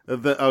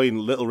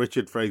 Little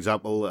Richard, for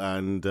example,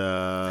 and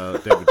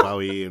David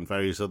Bowie and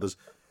various others.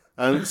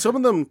 And some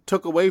of them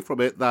took away from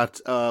it that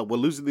we're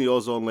losing the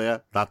ozone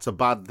layer. That's a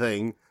bad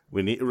thing.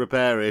 We need to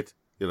repair it,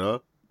 you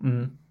know.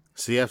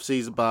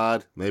 CFCs are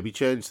bad. Maybe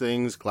change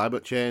things.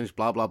 Climate change,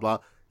 blah, blah, blah.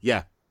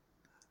 Yeah.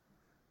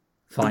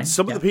 Fine. But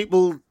some of the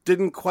people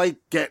didn't quite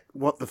get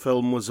what the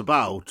film was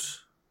about.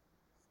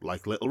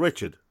 Like Little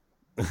Richard.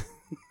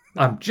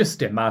 I'm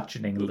just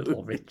imagining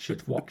Little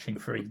Richard watching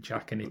Free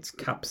Jack and it's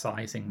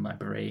capsizing my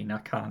brain. I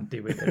can't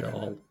do it at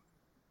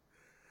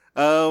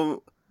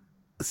all.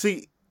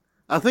 See,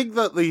 I think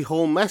that the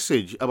whole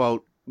message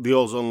about the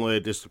ozone layer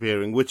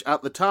disappearing, which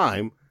at the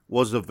time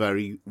was a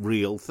very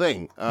real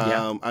thing.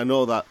 I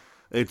know that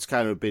it's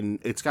kind of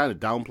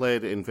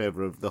downplayed in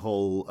favour of the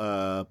whole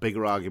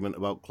bigger argument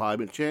about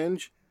climate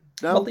change.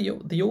 Well,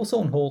 the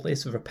ozone hole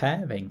is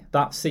repairing.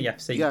 That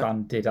CFC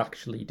ban did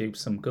actually do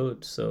some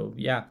good, so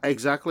yeah.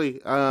 Exactly.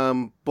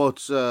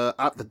 But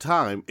at the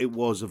time, it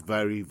was a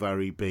very,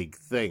 very big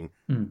thing.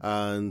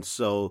 And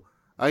so,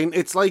 I mean,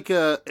 it's like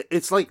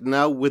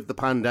now with the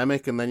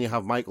pandemic, and then you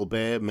have Michael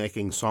Bay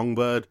making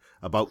Songbird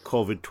about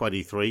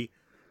COVID-23,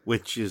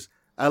 which is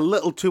a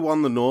little too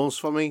on the nose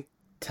for me.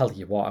 Tell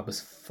you what, I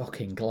was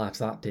fucking glad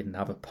that didn't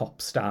have a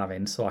pop star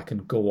in, so I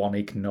can go on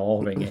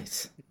ignoring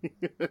it.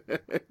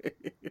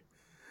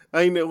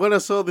 I mean, when I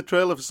saw the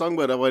trailer for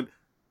Songbird, I went,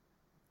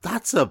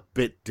 that's a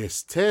bit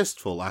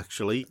distasteful,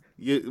 actually.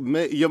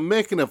 You're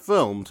making a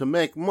film to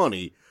make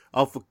money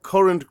off a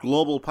current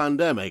global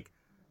pandemic.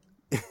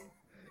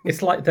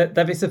 It's like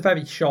there is a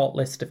very short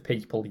list of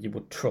people you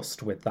would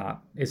trust with that,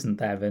 isn't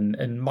there?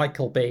 And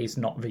Michael Bay's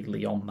not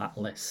really on that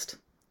list.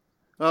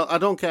 Well, I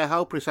don't care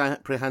how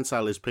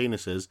prehensile his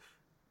penis is.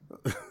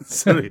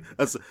 Sorry,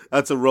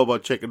 that's a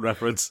Robot Chicken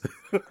reference.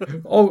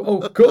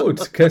 oh, good,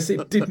 because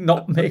it did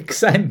not make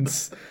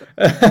sense.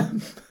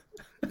 There's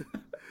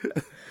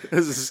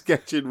a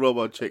sketch in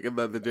Robot Chicken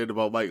that they did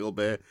about Michael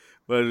Bay,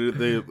 where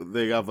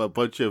they have a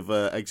bunch of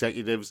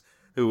executives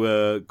who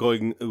are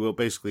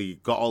basically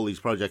got all these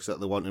projects that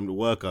they want him to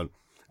work on,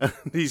 and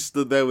he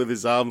stood there with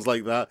his arms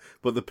like that,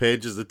 but the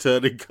pages are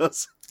turning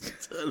because.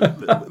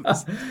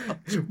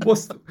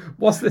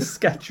 Was this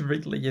sketch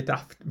really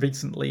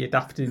recently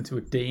adapted into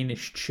a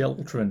Danish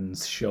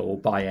children's show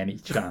by any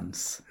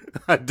chance?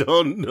 I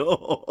don't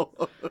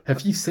know.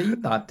 Have you seen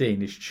that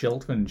Danish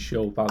children's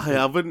show about? I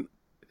haven't.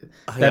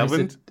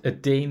 There's a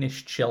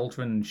Danish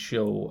children's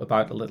show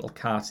about a little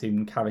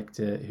cartoon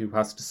character who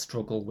has to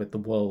struggle with the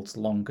world's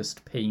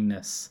longest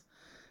penis,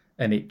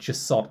 and it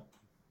just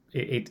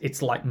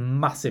it's like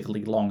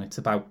massively long. It's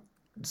about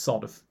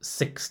sort of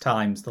 6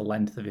 times the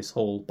length of his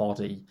whole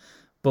body,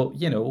 but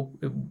you know,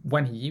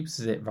 when he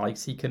uses it right,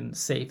 he can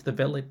save the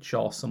village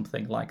or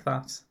something like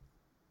that.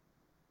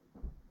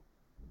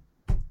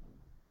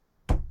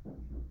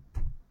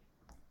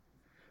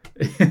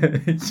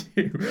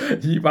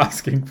 you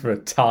asking for a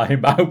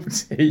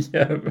timeout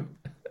here?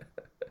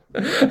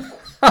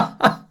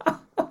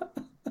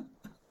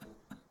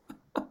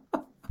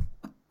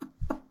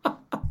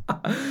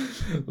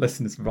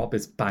 Listeners, Rob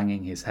is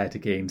banging his head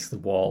against the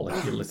wall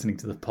if you're listening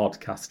to the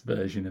podcast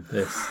version of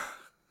this.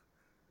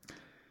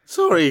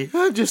 Sorry,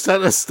 I just had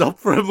to stop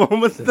for a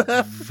moment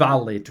there.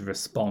 Valid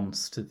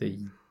response to the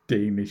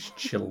Danish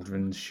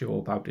children's show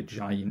about a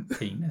giant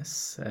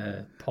penis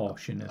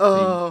portion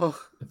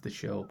of the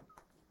show.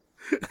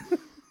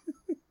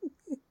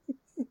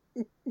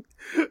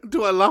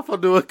 Do I laugh or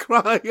do I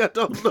cry? I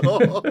don't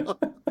know.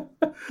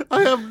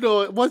 I have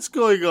no... What's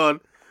going on?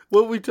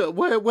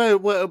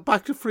 Where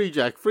back to Free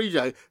Jack.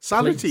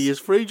 Sanity Please. is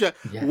Free Jack.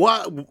 Yeah.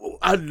 What?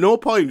 At no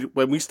point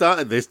when we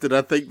started this did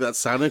I think that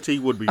Sanity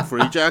would be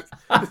Free Jack.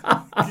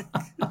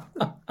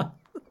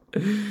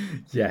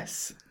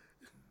 Yes.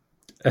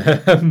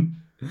 How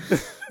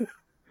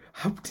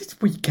did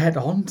we get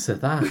onto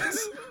that?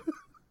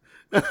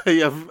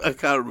 I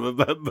can't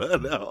remember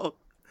now.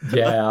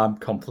 Yeah, I'm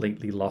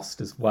completely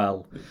lost as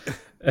well.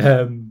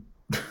 Yeah.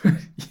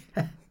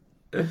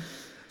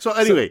 So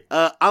anyway,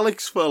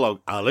 Alex Furlong.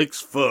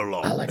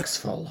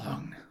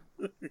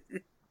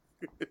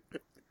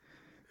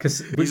 Because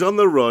he's on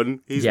the run.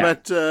 He's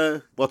met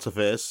what's her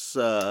face,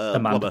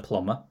 Amanda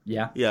Plummer.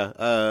 Yeah.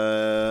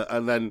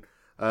 And then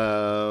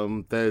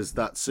there's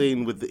that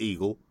scene with the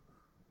eagle.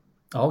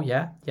 Oh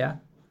yeah.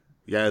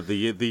 Yeah,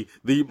 the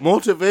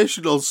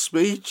motivational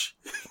speech.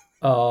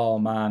 Oh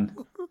man,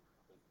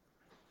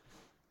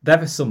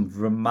 there are some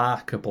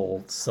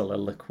remarkable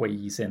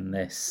soliloquies in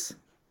this.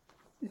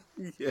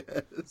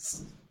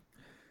 Yes.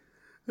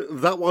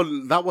 That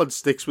one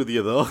sticks with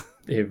you though.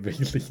 It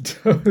really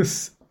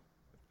does.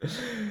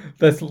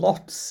 There's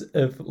lots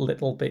of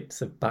little bits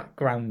of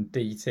background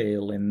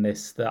detail in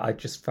this that I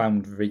just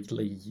found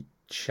really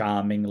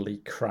charmingly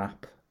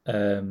crap.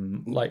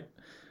 Like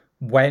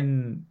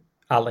when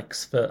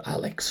Alex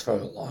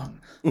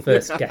Furlong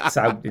first gets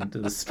out into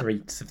the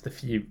streets of the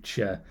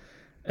future,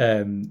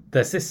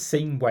 there's this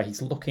scene where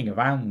he's looking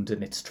around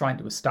and it's trying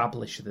to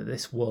establish that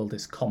this world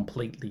is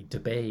completely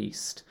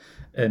debased.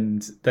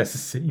 And there's a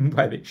scene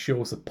where it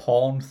shows a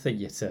porn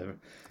theatre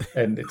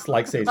and it's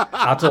like says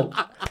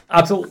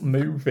adult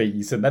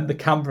movies, and then the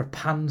camera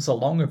pans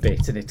along a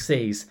bit and it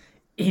says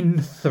in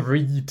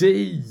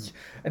 3D,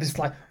 and it's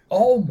like,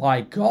 oh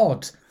my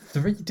god,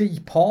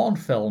 3D porn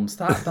films.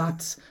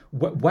 That's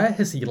where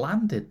has he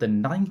landed? The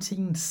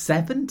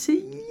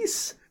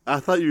 1970s? I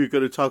thought you were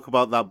going to talk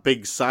about that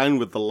big sign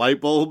with the light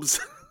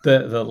bulbs.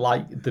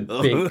 The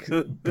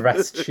big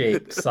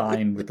breast-shaped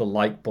sign with the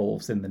light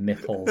bulbs in the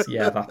nipples.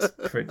 Yeah, that's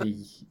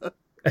pretty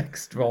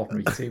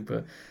extraordinary too.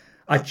 But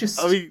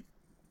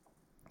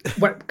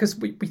Well, because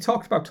we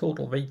talked about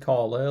Total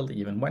Recall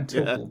earlier, and when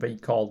Total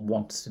Recall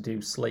wants to do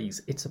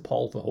sleaze, it's a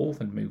Paul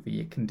Verhoeven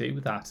movie. It can do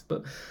that.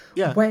 But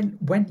Yeah.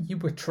 when you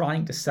were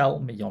trying to sell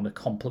me on a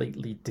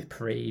completely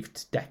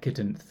depraved,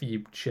 decadent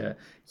future,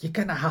 you're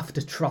gonna have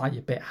to try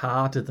a bit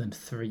harder than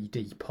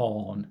 3D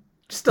porn.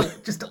 Just a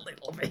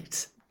little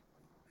bit.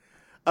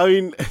 I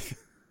mean,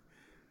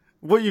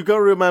 what you've got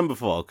to remember,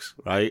 folks,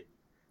 right,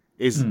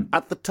 is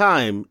at the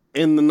time,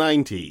 in the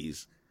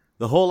 90s,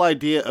 the whole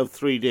idea of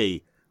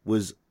 3D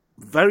was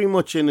very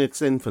much in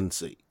its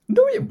infancy.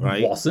 No, it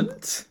right?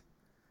 wasn't.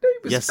 No,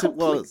 it was Yes, it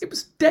was. It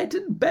was dead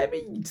and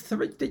buried.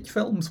 3D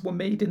films were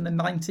made in the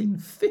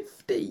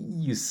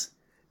 1950s.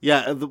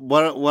 Yeah,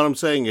 what I'm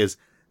saying is,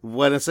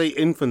 when I say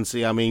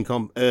infancy, I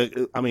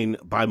mean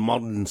by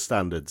modern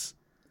standards.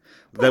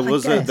 There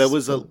was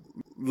a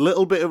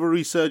little bit of a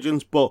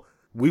resurgence, but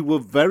we were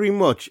very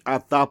much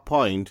at that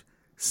point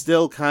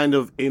still kind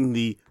of in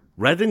the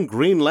red and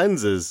green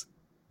lenses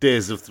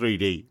days of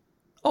 3D.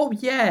 Oh,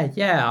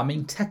 yeah. I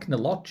mean,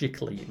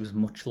 technologically, it was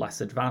much less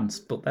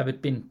advanced, but there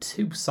had been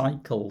 2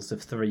 cycles of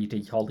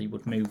 3D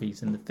Hollywood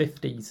movies in the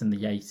 50s and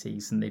the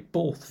 80s, and they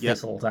both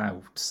fizzled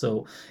out.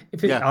 So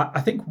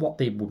I think what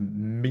they were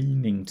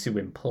meaning to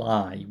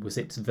imply was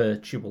it's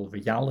virtual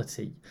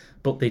reality,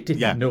 but they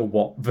didn't know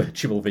what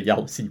virtual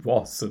reality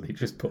was, so they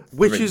just put 3D.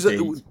 Which is,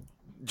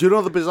 do you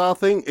know the bizarre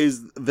thing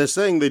is they're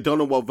saying they don't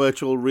know what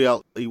virtual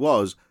reality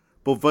was,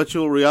 but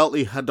virtual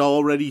reality had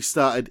already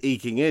started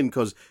eking in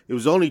because it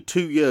was only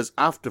 2 years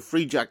after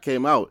Freejack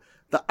came out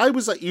that I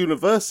was at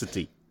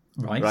university.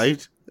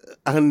 Right?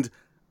 And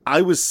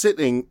I was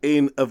sitting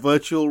in a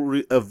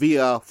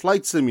VR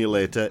flight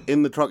simulator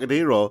in the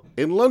Trocadero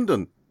in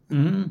London.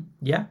 Mm-hmm.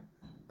 Yeah.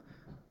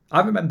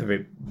 I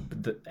remember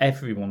that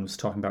everyone was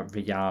talking about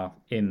VR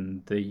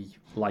in the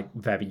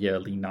very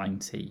early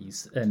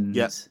 90s. And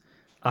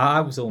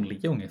I was only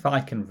young. If I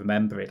can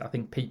remember it, I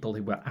think people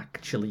who were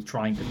actually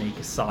trying to make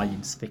a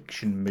science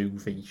fiction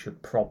movie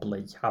should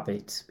probably have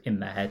it in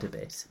their head a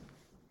bit.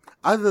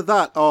 Either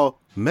that or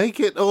make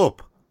it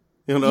up,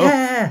 you know?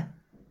 Yeah!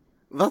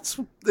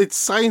 It's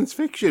science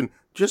fiction.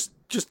 Just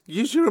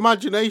use your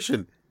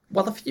imagination.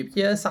 Well, a few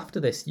years after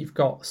this, you've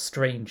got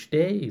Strange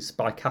Days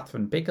by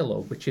Catherine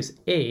Bigelow, which is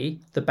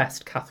the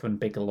best Catherine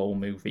Bigelow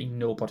movie.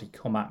 Nobody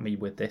come at me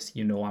with this,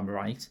 you know I'm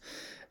right.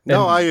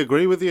 No, I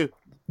agree with you.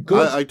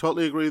 Good. I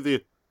totally agree with you.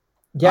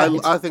 Yeah,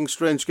 I think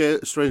Strange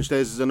Days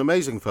is an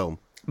amazing film.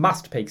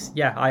 Masterpiece.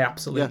 Yeah, I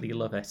absolutely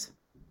love it.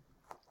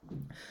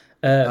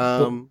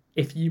 But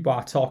if you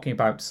are talking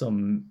about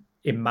some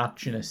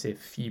imaginative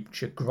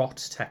future grot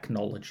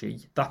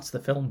technology, that's the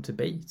film to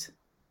beat.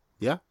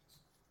 Yeah.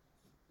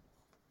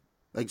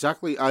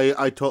 Exactly.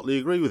 I totally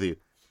agree with you.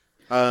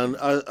 And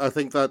I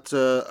think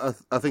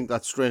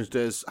that Strange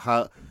Days...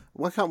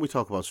 Why can't we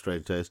talk about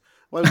Strange Days?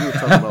 Why don't we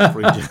talk about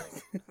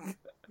Freejack?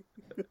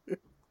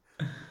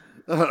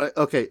 All right,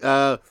 okay.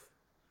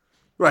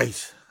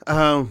 Right.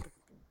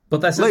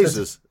 But there's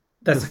lasers.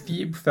 There's a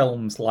few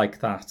films like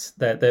that.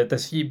 There's a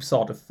few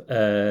sort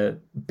of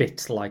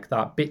bits like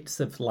that. Bits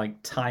of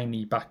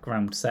tiny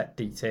background set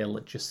detail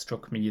that just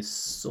struck me as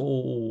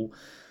so...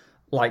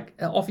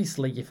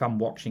 obviously, if I'm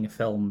watching a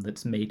film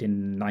that's made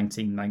in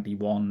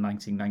 1991,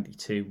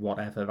 1992,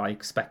 whatever, I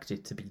expect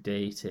it to be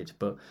dated.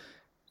 But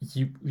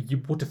you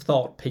would have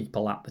thought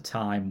people at the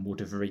time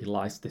would have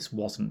realised this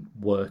wasn't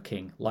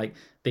working.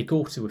 They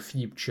go to a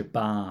future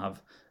bar,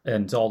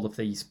 and all of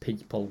these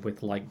people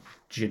with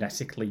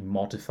genetically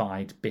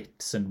modified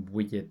bits and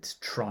weird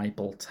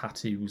tribal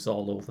tattoos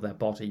all over their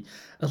body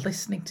are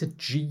listening to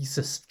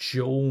Jesus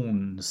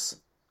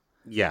Jones.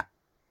 Yeah.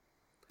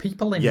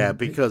 People in... Yeah,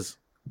 because...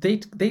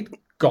 They'd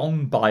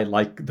gone by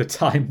the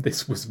time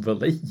this was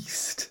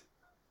released.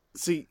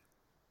 See,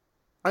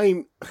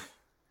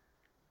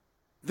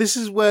 this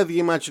is where the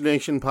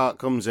imagination part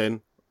comes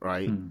in,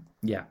 right?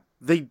 Yeah.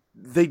 They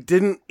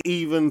didn't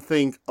even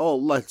think, oh,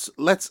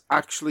 let's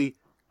actually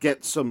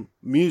get some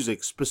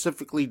music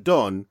specifically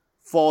done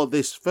for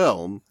this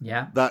film.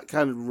 Yeah. That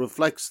kind of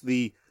reflects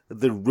the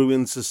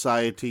ruined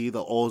society,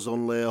 the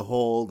ozone layer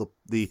hole,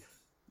 the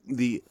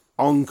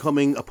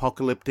oncoming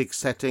apocalyptic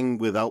setting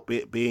without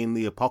it being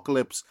the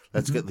apocalypse.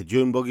 Let's get the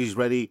Dune buggies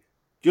ready.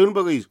 Dune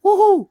buggies,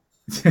 woohoo!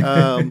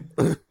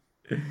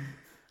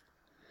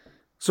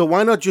 So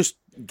why not just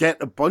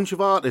get a bunch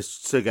of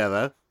artists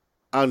together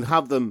and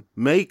have them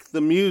make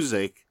the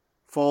music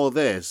for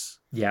this?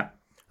 Yeah.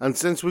 And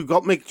since we've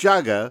got Mick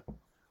Jagger,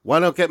 why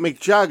not get Mick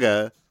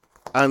Jagger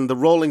and the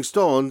Rolling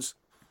Stones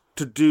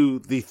to do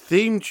the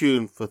theme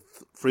tune for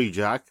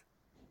Freejack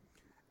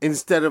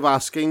instead of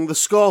asking the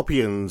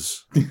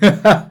Scorpions?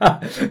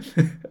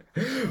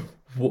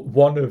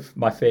 One of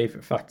my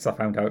favourite facts I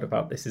found out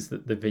about this is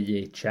that the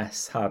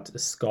VHS had a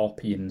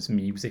Scorpions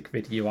music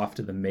video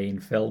after the main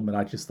film, and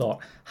I just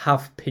thought,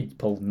 have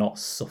people not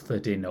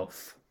suffered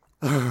enough?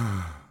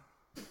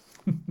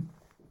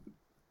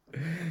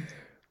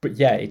 But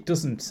yeah, it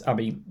doesn't... I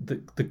mean,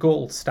 the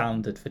gold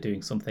standard for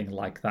doing something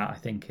like that, I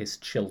think, is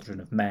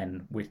Children of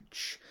Men,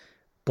 which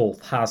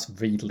both has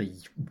really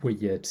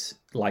weird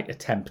like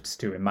attempts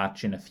to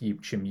imagine a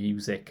future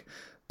music,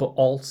 but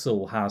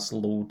also has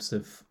loads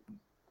of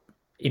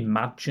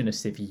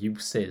imaginative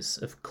uses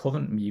of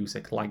current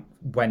music, like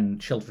when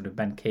Children of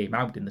Men came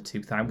out in the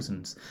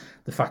 2000s.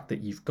 The fact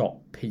that you've got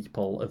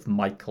people of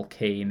Michael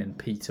Caine and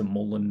Peter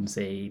Mullen's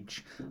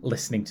age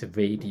listening to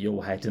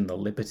Radiohead and the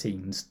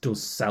Libertines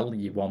does sell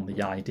you on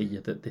the idea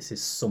that this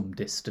is some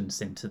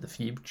distance into the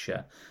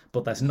future,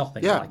 but there's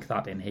nothing like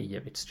that in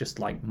here. It's just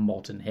like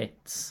modern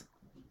hits.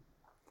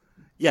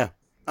 Yeah,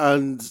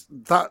 and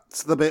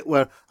that's the bit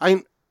where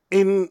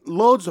in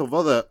loads of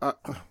other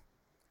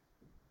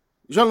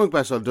Jean-Luc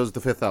Besson does The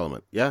Fifth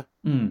Element, yeah?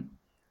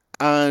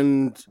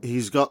 And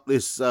he's got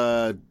this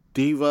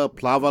diva,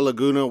 Plava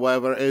Laguna,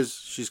 whatever it is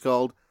she's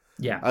called.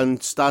 Yeah.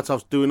 And starts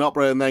off doing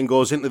opera and then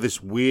goes into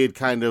this weird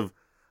kind of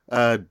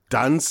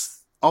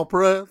dance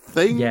opera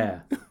thing. Yeah.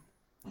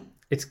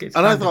 It's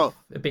and I thought,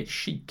 a bit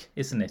chic,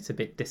 isn't it? A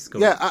bit disco.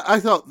 Yeah, I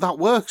thought that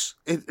works.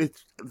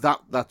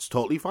 That's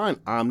totally fine.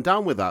 I'm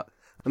down with that.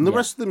 And the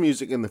rest of the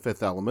music in The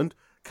Fifth Element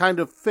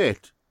kind of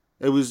fit.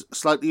 It was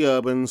slightly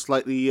urban,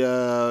 slightly,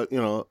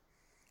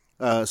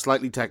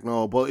 slightly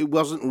techno, but it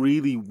wasn't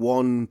really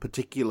one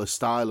particular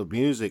style of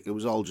music. It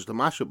was all just a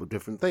mashup of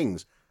different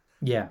things.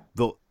 Yeah.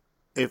 But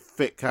it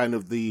fit kind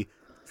of the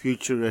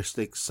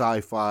futuristic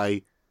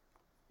sci-fi,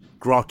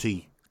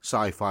 grotty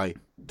sci-fi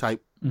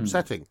type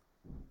setting,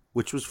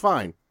 which was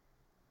fine.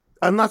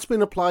 And that's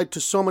been applied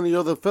to so many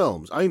other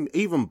films.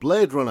 Even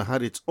Blade Runner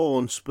had its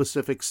own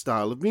specific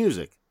style of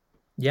music.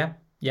 Yeah,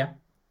 yeah.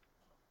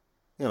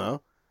 You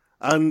know?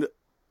 And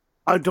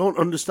I don't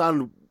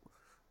understand.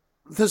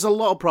 There's a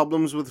lot of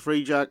problems with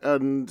Freejack,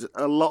 and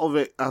a lot of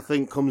it, I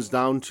think, comes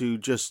down to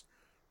just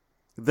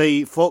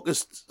they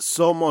focused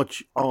so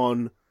much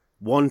on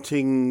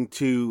wanting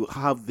to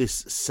have this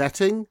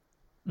setting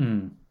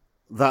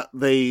that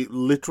they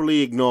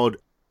literally ignored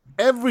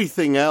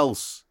everything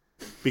else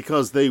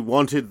because they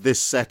wanted this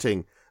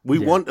setting. We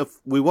want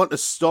a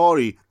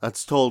story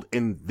that's told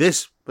in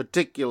this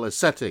particular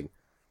setting.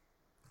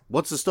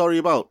 What's the story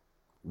about?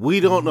 We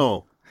don't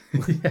know.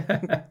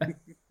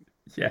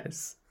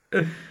 Yes.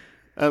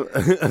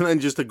 And then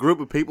just a group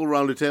of people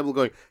around a table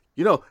going,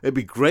 it'd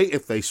be great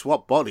if they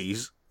swap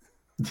bodies.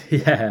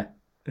 Yeah.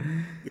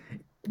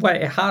 Well,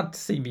 it had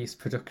serious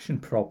production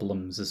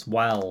problems as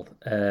well.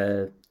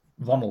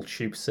 Ronald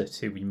Shusett,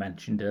 who we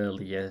mentioned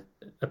earlier,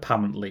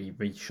 apparently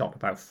reshot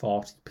about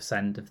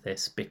 40% of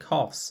this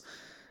because,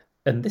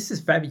 and this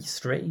is very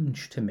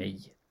strange to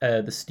me,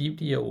 the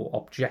studio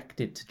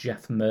objected to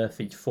Jeff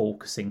Murphy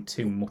focusing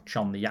too much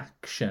on the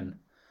action.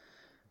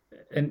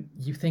 And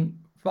you think,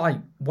 right,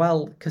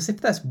 well, because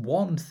if there's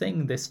one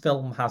thing this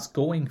film has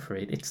going for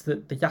it, it's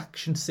that the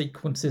action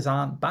sequences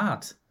aren't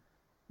bad,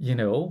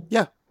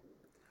 Yeah.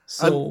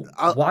 So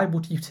why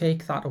would you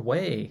take that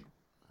away?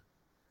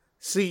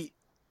 See,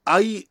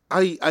 I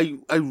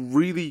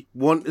really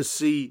want to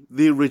see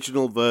the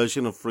original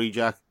version of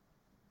Freejack.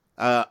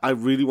 I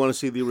really want to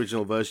see the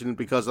original version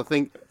because I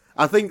think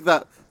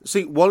that,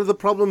 see, one of the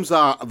problems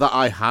that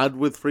I had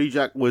with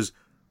Freejack was,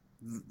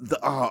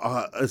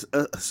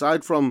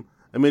 aside from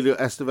Emilio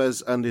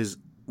Estevez and his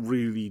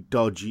really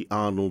dodgy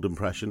Arnold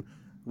impression,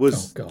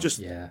 was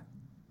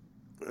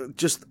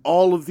just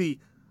all of the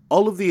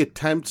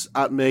attempts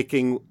at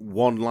making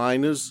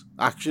one-liners,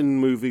 action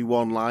movie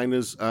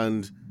one-liners,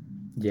 and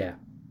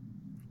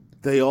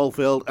they all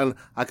failed. And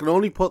I can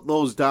only put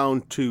those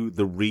down to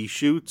the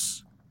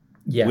reshoots.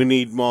 Yeah. We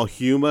need more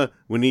humor.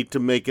 We need to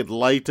make it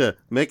lighter,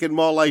 make it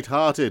more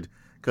lighthearted,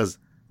 because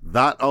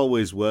that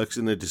always works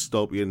in a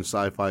dystopian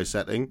sci-fi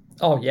setting.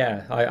 Oh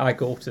yeah, I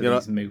go to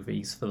these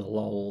movies for the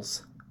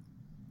lols.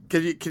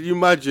 Can you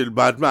imagine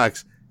Mad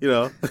Max? He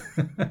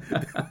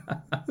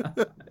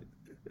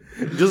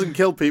doesn't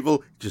kill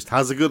people, just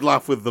has a good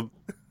laugh with them.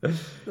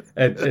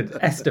 And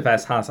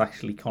Estevez has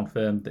actually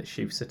confirmed that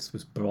Shusett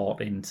was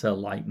brought in to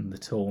lighten the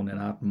tone and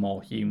add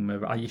more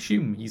humour. I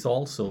assume he's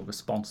also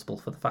responsible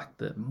for the fact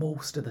that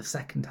most of the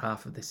second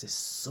half of this is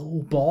so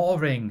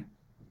boring.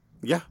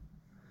 Yeah.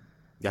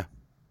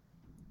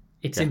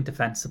 It's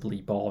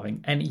indefensibly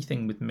boring.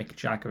 Anything with Mick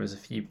Jagger as a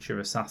future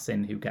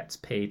assassin who gets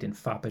paid in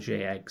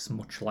Fabergé eggs,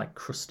 much like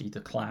Krusty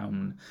the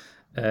Clown,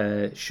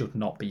 should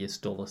not be as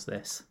dull as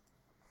this.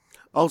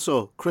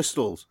 Also,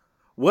 crystals.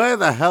 Where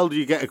the hell do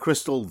you get a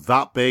crystal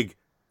that big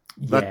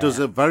that does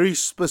a very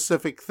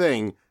specific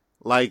thing,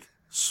 like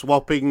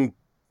swapping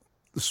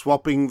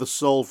the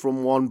soul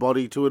from one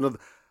body to another?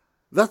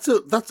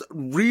 That's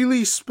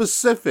really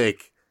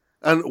specific.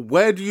 And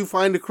where do you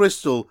find a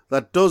crystal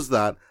that does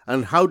that?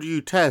 And how do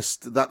you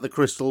test that the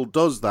crystal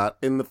does that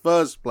in the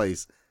first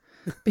place?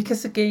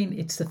 Because again,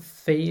 it's a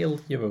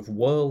failure of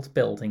world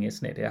building,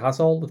 isn't it? It has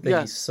all of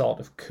these sort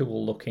of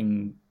cool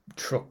looking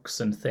trucks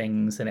and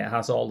things, and it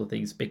has all of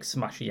these big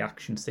smashy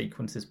action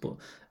sequences, but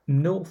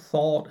no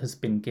thought has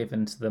been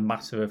given to the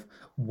matter of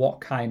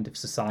what kind of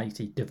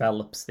society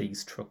develops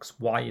these trucks.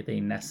 Why are they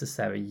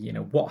necessary?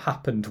 What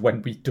happened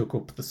when we dug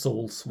up the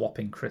soul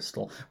swapping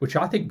crystal, which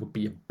I think would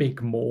be a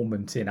big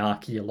moment in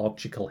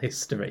archaeological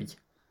history.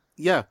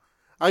 Yeah,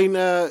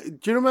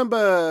 Do you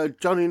remember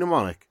Johnny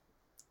Mnemonic?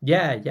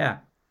 Yeah, yeah.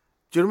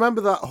 Do you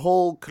remember that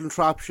whole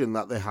contraption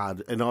that they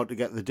had in order to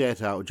get the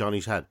data out of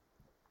Johnny's head?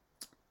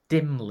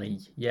 Dimly,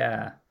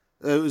 yeah.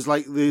 It was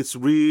like this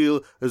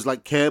real. There's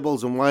like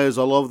cables and wires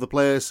all over the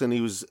place, and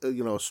he was,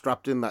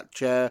 strapped in that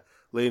chair,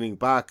 leaning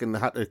back, and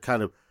had to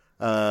kind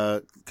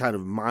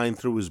of mine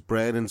through his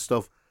brain and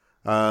stuff.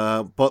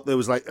 But there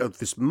was like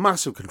this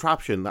massive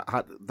contraption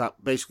that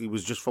basically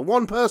was just for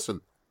one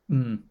person.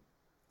 Mm.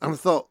 And I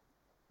thought,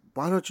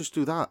 why not just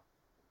do that?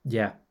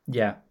 Yeah,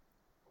 yeah.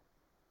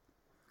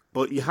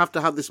 But you have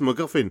to have this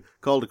MacGuffin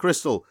called a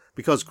crystal,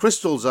 because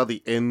crystals are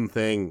the in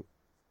thing.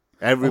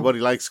 Everybody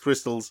likes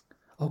crystals.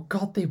 Oh,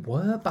 God, they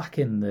were back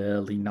in the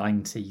early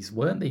 90s,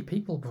 weren't they?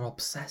 People were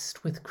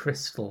obsessed with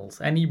crystals.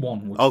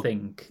 Anyone would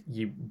think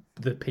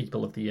the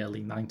people of the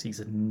early 90s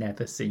had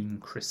never seen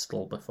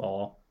crystal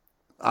before.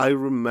 I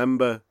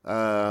remember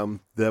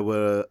there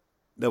were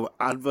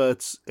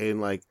adverts in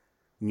like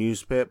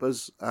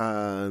newspapers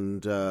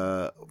and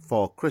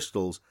for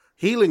crystals,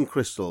 healing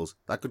crystals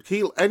that could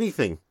heal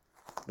anything.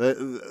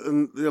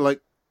 And they're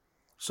like,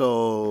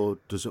 so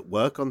does it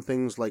work on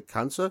things like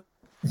cancer?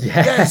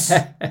 Yes.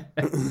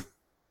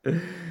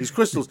 These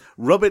crystals,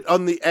 rub it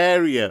on the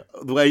area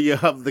where you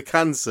have the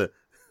cancer,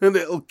 and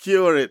it'll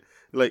cure it.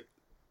 Like,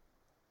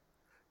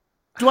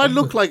 do I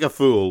look like a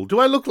fool? Do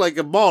I look like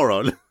a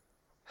moron?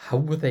 How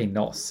were they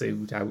not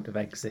sued out of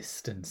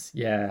existence?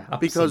 Yeah,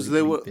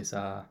 absolutely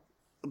bizarre.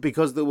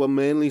 Because they were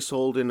mainly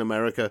sold in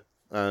America,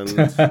 and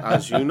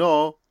as you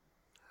know,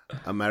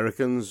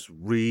 Americans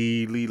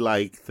really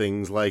like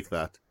things like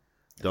that.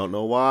 Don't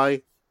know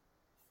why.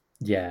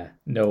 Yeah,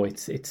 no,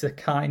 it's a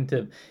kind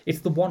of... It's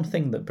the one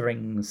thing that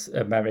brings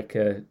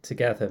America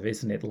together,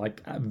 isn't it?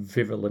 Like,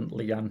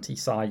 virulently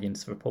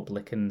anti-science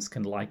Republicans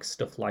can like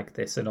stuff like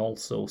this, and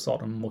also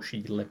sort of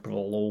mushy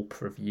liberal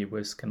Oprah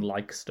viewers can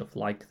like stuff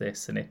like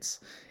this, and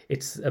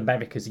it's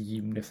America's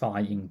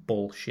unifying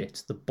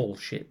bullshit, the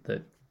bullshit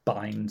that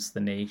binds the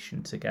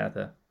nation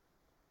together.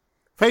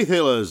 Faith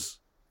healers!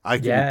 I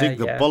can dig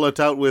the bullet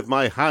out with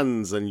my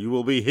hands and you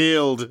will be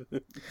healed.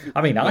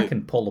 I mean, I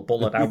can pull a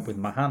bullet out with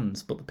my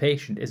hands, but the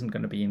patient isn't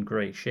going to be in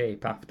great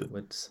shape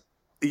afterwards.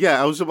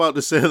 Yeah, I was about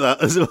to say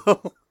that as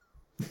well.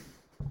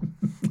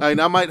 I mean,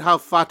 I might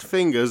have fat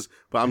fingers,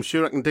 but I'm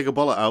sure I can dig a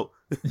bullet out.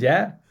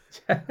 Yeah.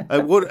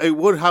 It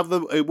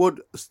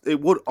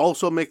would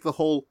also make the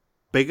hole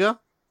bigger.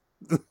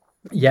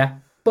 Yeah,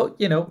 but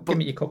give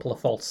me a couple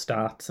of false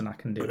starts and I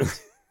can do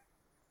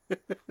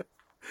it.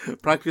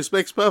 Practice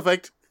makes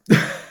perfect.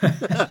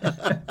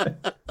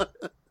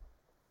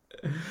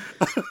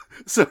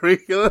 Sorry,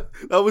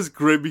 that was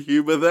grim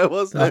humour there,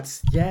 wasn't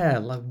it? Yeah,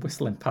 like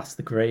whistling past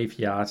the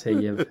graveyard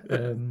here.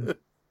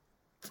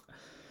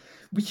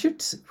 We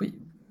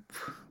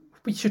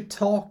should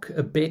talk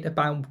a bit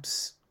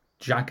about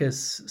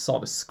Jagger's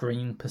sort of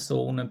screen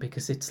persona,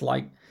 because it's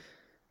like,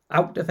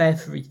 out of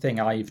everything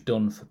I've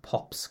done for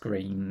Pop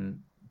Screen,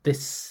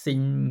 this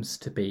seems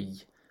to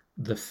be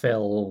the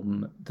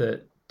film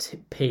that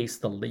pays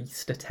the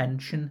least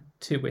attention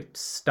to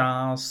its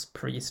star's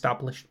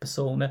pre-established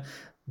persona.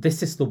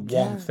 This is the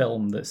one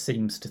film that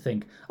seems to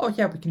think, oh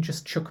yeah, we can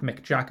just chuck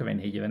Mick Jagger in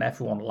here and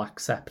everyone will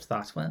accept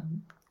that. Well,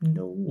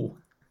 no.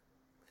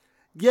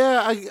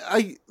 Yeah,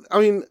 I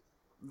mean,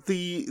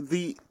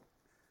 the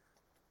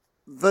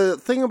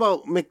thing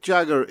about Mick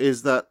Jagger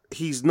is that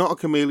he's not a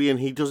chameleon.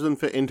 He doesn't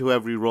fit into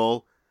every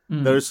role.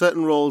 There are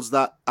certain roles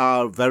that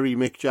are very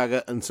Mick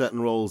Jagger and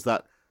certain roles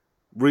that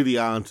really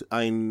aren't.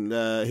 I mean,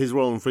 his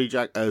role in Free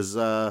Jack as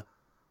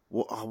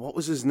what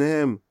was his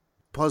name?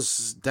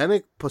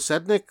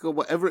 Posednik, or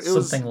whatever it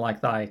was. Something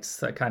like that.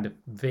 It's a kind of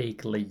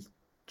vaguely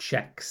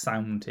Czech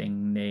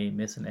sounding name,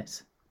 isn't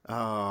it? Oh,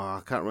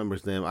 I can't remember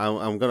his name. I'm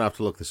going to have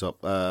to look this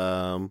up.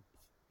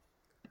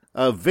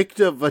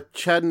 Victor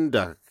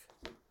Vachendak.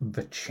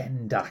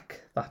 Vachendak,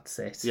 that's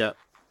it. Yeah.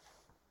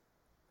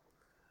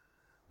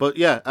 But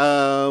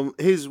yeah,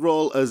 his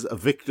role as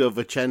Victor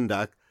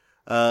Vachendak,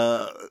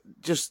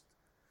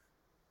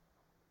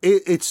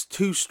 it's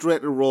too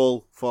straight a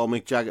role for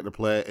Mick Jagger to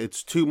play.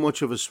 It's too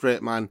much of a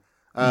straight man.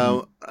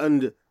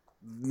 And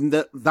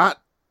that,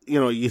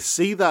 you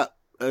see that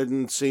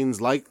in scenes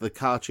like the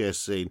car chase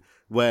scene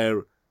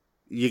where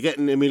you're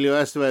getting Emilio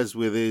Estevez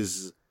with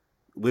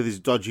his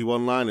dodgy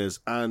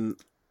one-liners and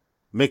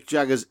Mick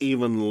Jagger's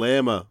even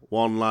lamer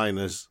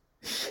one-liners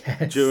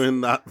during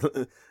that.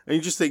 And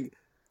you just think,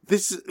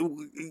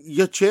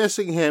 you're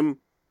chasing him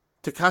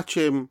to catch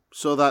him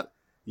so that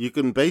you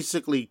can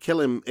basically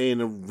kill him in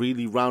a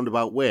really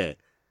roundabout way.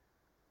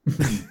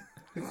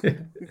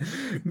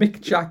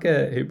 Mick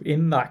Jagger, who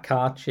in that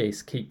car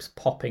chase keeps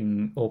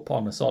popping up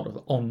on a sort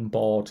of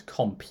onboard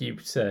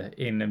computer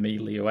in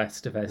Emilio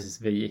Estevez's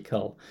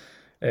vehicle.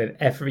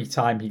 Every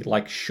time he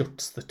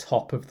shuts the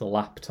top of the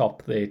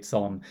laptop that it's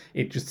on,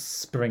 it just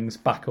springs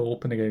back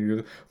open again. He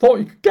goes, thought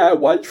you could get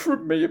away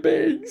from me a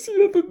bit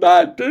easier than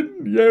that,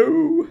 didn't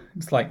you?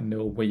 It's like,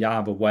 no, we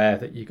are aware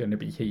that you're going to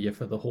be here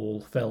for the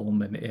whole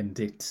film, and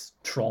it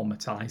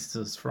traumatized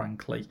us,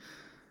 frankly.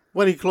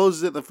 when he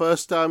closes it the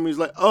first time, he's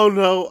like, "Oh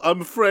no,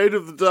 I'm afraid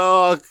of the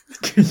dark."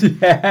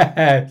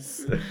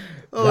 Yes.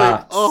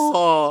 Like,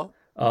 oh,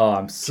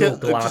 I'm so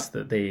glad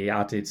that they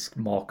added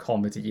more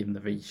comedy in the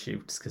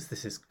reshoots because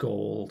this is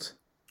gold.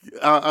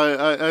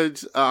 I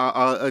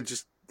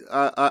just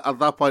at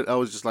that point I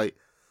was just like,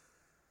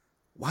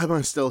 why am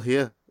I still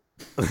here?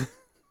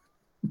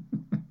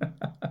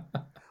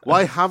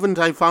 Why haven't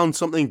I found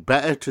something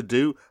better to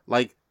do,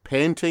 like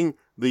painting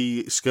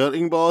the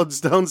skirting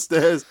boards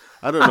downstairs?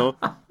 I don't know,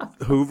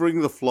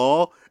 hoovering the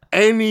floor,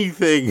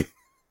 anything.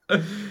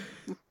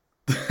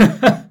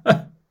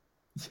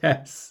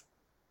 Yes.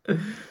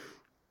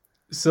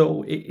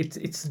 So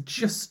it's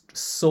just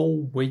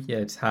so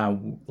weird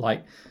how,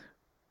 like,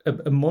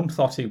 a month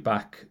or two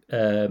back,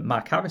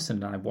 Mark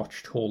Harrison and I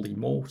watched Holy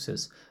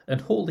Motors,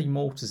 and Holy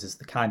Motors is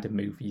the kind of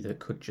movie that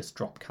could just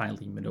drop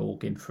Kylie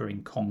Minogue in for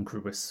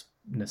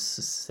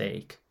incongruousness'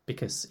 sake,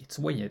 because it's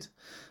weird.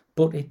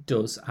 But it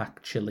does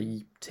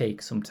actually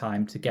take some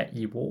time to get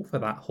you over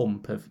that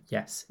hump of,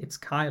 yes, it's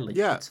Kylie,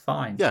 it's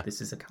fine,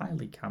 this is a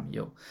Kylie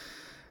cameo.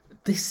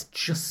 This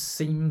just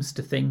seems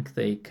to think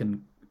they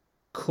can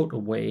cut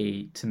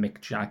away to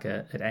Mick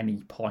Jagger at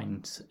any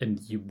point and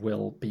you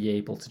will be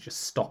able to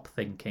just stop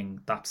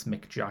thinking that's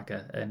Mick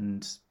Jagger,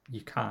 and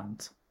you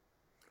can't.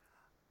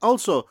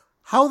 Also,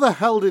 how the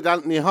hell did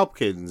Anthony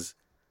Hopkins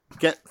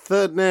get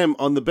third name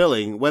on the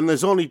billing when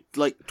there's only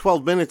like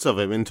 12 minutes of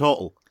him in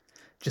total?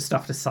 Just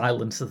after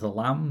Silence of the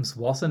Lambs,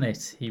 wasn't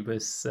it? He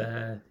was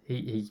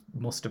he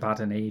must have had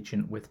an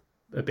agent with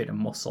a bit of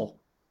muscle.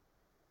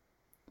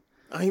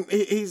 I mean,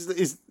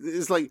 he's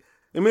like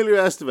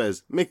Emilio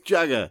Estevez, Mick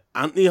Jagger,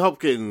 Anthony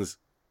Hopkins.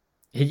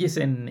 He is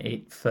in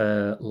it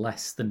for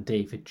less than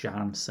David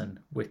Johansen,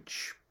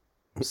 which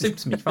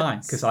suits me fine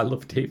because I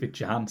love David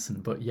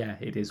Johansen. But yeah,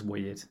 it is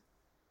weird.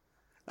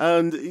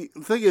 And the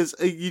thing is,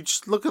 you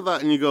just look at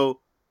that and you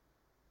go,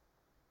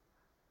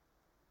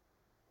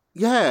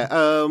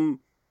 yeah,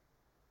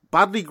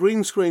 badly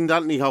green screened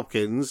Anthony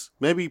Hopkins.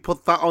 Maybe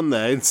put that on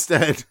there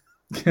instead.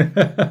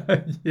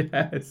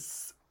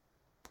 Yes.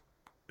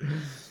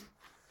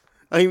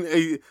 I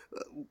mean,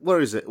 where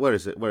is it?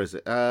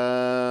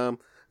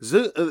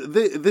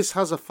 This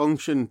has a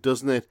function,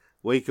 doesn't it,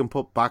 where you can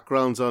put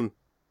backgrounds on?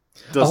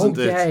 Doesn't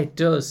it? Yeah, it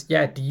does.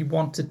 Yeah. Do you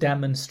want to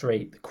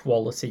demonstrate the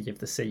quality of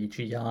the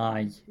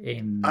CGI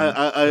in?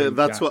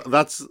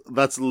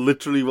 That's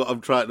literally what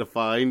I'm trying to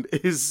find.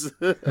 Is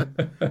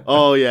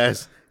oh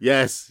yes.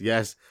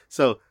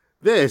 So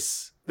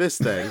this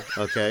thing,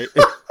 okay.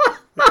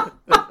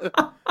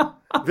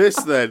 This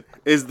then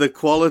is the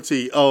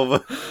quality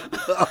of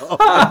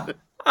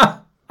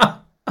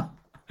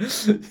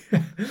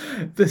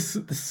this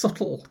the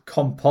subtle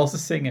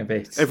compositing of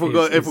it. If we're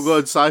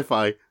going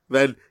sci-fi,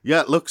 then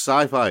yeah, look,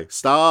 sci-fi,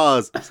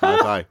 stars,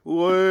 sci-fi.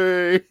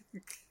 Way.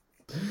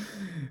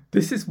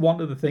 This is one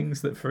of the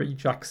things that Free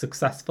Jack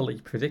successfully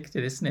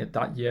predicted, isn't it?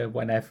 That year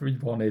when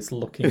everyone is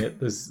looking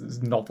at this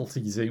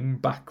novelty Zoom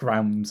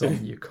backgrounds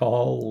on your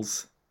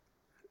calls.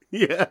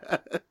 Yes.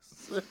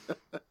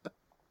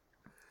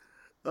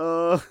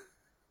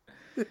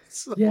 It's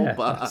so bad.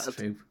 That's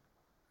true.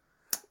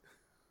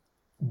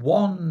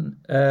 One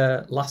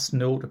last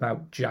note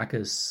about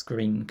Jagger's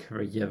screen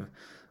career.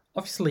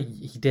 Obviously,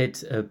 he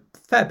did a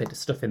fair bit of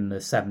stuff in the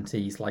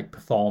 70s, like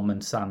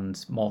Performance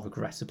and, more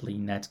regrettably,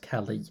 Ned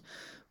Kelly.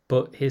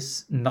 But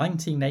his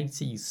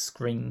 1980s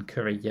screen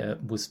career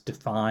was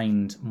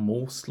defined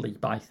mostly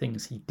by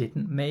things he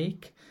didn't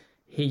make.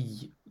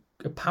 He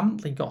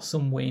apparently got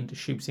some way into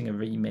shooting a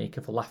remake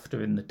of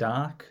Laughter in the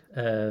Dark,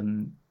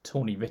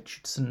 Tony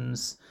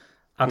Richardson's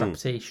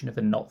adaptation of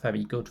a not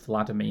very good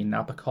Vladimir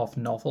Nabokov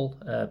novel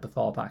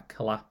before that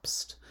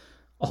collapsed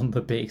on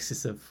the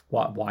basis of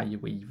why are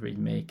we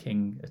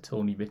remaking a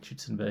Tony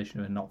Richardson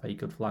version of a not very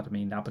good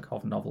Vladimir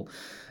Nabokov novel.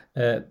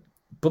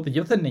 But the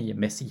other near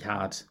miss he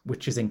had,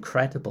 which is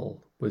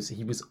incredible, was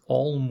he was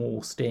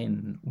almost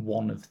in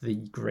one of the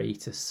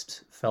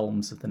greatest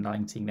films of the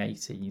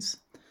 1980s.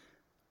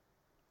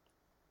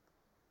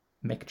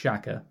 Mick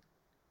Jagger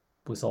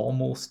was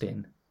almost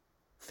in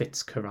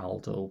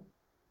Fitzcarraldo.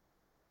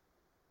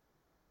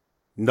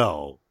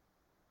 No.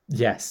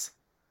 Yes.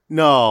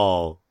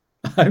 No.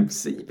 I'm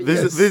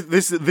serious.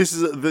 This.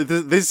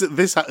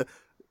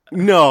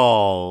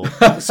 No.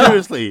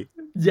 Seriously.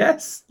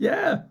 Yes.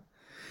 Yeah.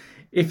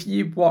 If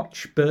you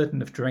watch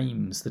Burden of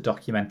Dreams, the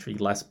documentary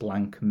Les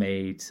Blanc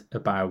made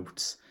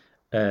about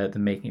the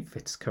making of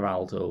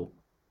Fitzcarraldo,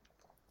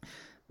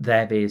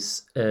 there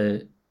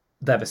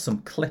are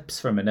some clips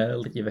from an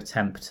earlier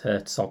attempt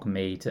Herzog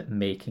made at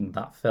making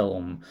that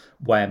film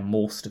where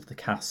most of the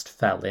cast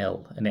fell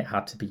ill and it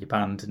had to be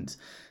abandoned.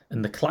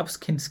 And the Klaus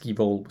Kinski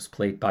role was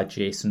played by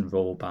Jason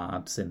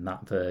Robards in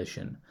that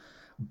version.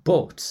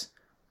 But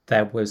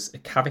there was a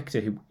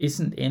character who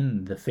isn't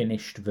in the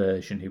finished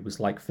version, who was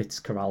like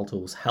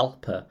Fitzcarraldo's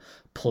helper,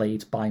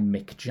 played by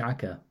Mick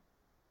Jagger.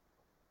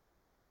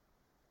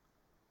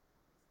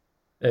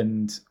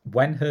 And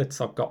when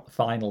Herzog got the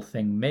final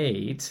thing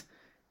made,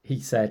 he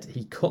said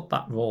he cut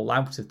that role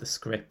out of the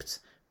script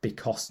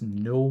because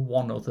no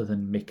one other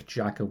than Mick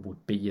Jagger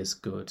would be as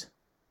good.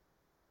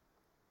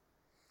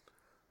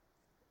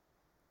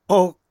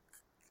 Oh,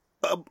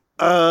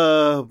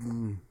 I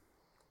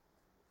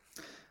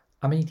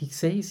mean, he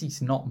says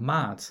he's not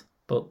mad,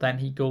 but then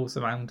he goes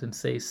around and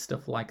says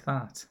stuff like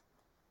that.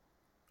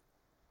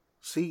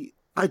 See,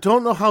 I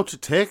don't know how to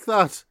take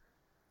that.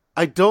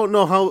 I don't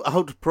know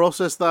how to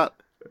process that.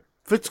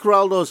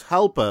 Fitzcarraldo's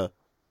helper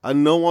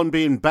and no one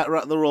being better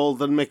at the role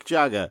than Mick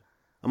Jagger.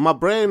 And my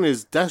brain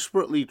is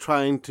desperately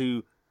trying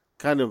to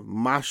kind of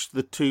mash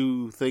the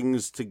two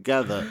things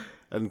together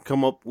and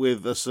come up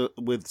with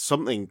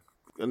something.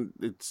 And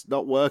it's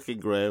not working,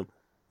 Graham.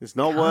 It's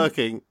not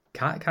working.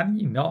 Can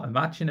you not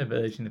imagine a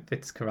version of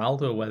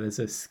Fitzcarraldo where there's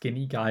a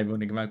skinny guy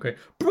running around going,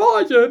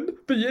 "Brian,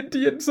 the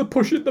Indians are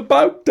pushing the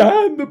boat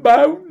down the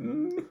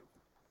mountain"?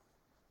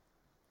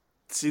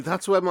 See,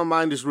 that's where my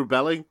mind is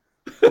rebelling.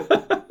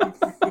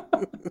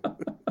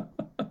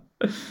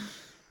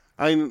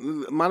 I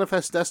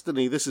Manifest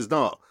Destiny, this is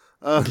not.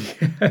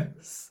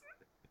 Yes.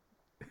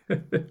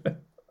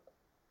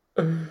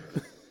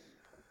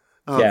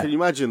 Can you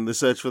imagine The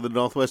Search for the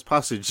Northwest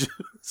Passage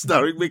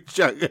starring Mick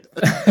Jagger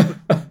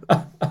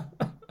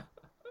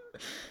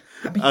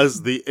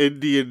as the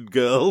Indian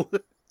girl?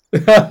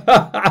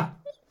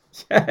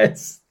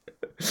 Yes.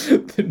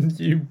 The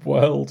New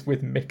World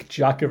with Mick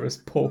Jagger as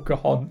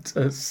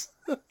Pocahontas.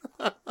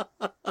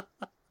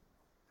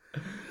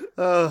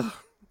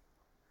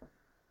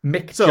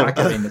 Mick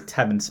Jagger in a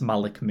Terrence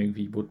Malick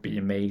movie would be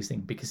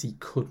amazing because he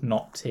could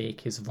not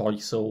take his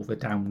voiceover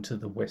down to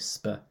the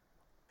whisper.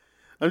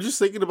 I'm just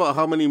thinking about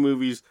how many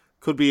movies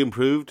could be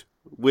improved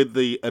with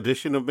the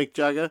addition of Mick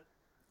Jagger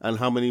and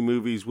how many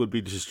movies would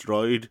be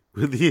destroyed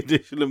with the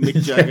addition of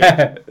Mick Jagger.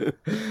 Yeah.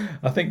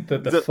 I think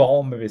that the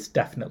former is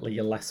definitely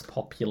a less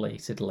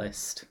populated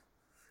list.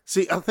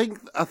 See, I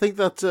think that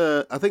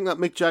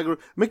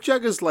Mick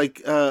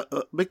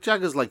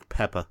Jagger's like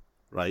pepper,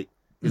 right?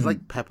 He's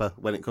like pepper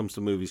when it comes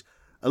to movies.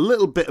 A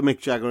little bit of Mick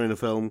Jagger in a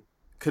film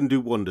can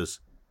do wonders,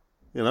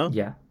 you know?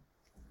 Yeah.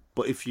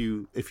 But if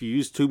you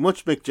use too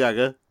much Mick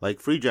Jagger, like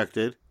Free Jack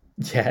did,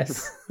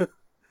 yes,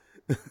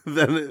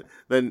 then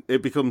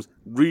it becomes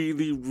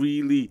really,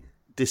 really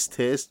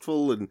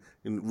distasteful and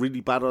really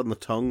bad on the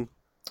tongue.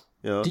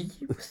 You know? Do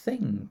you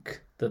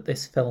think that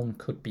this film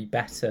could be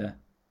better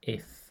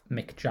if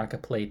Mick Jagger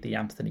played the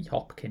Anthony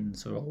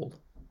Hopkins role?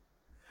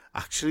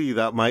 Actually,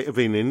 that might have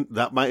been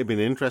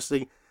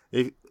interesting.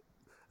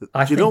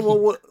 I think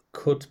he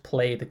could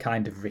play the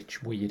kind of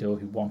rich weirdo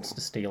who wants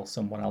to steal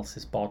someone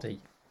else's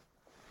body.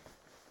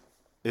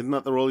 Isn't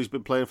that the role he's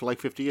been playing for like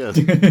 50 years?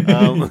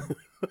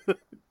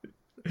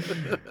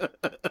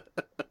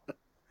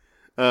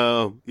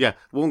 Yeah,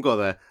 won't go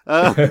there.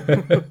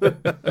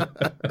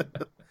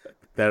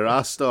 There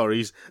are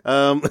stories.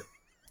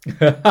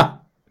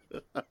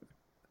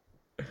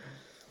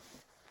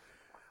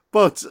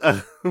 But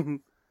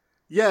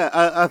yeah,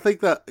 I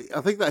think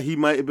that he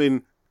might have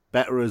been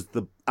better as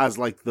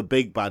the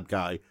big bad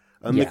guy,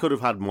 and they could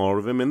have had more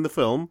of him in the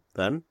film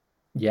then.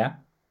 Yeah.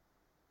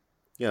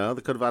 Yeah,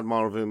 they could have had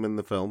more of him in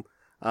the film.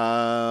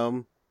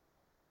 I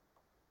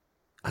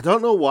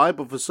don't know why,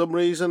 but for some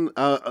reason,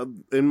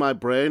 in my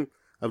brain,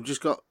 I've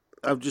just got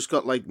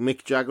like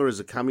Mick Jagger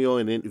as a cameo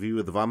in Interview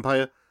with the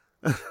Vampire.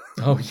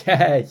 Oh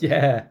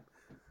yeah,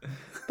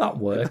 that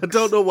works. I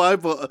don't know why,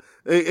 but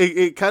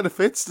it kind of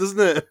fits,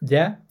 doesn't it?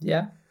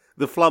 Yeah.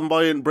 The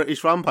flamboyant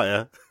British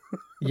vampire.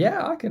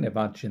 Yeah, I can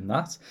imagine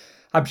that.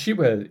 I'm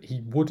sure he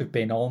would have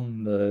been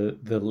on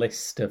the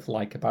list of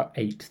like about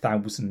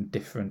 8,000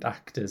 different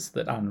actors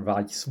that Anne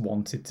Rice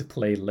wanted to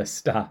play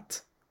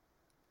Lestat.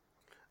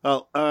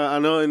 Well, I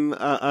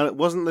know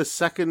wasn't the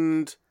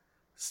second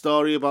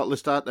story about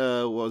Lestat,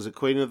 what was it,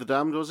 Queen of the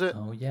Damned, was it?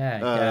 Oh,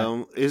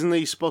 yeah. Isn't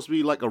he supposed to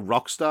be like a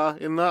rock star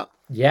in that?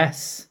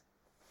 Yes,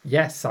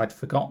 I'd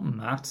forgotten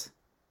that.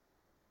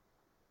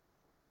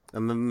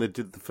 And then they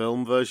did the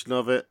film version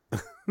of it,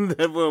 and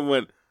everyone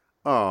went,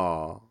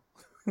 "Aww."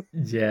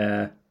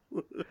 Yeah.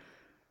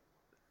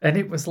 And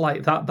it was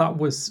like that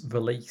was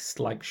released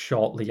like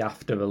shortly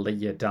after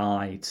Aaliyah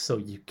died, so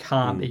you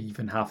can't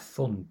even have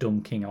fun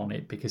dunking on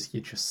it because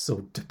you're just so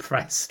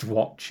depressed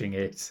watching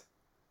it.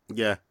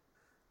 Yeah.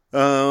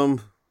 But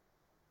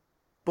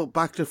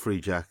back to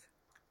Free Jack.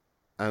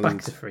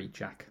 Back to Free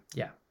Jack,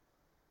 yeah.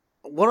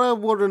 What I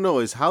want to know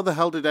is how the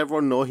hell did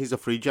everyone know he's a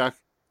Free Jack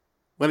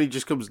when he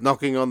just comes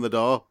knocking on the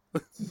door?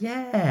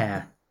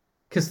 Yeah.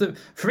 Because the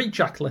Free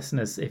Jack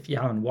listeners, if you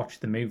haven't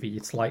watched the movie,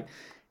 it's like,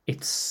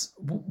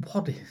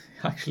 what the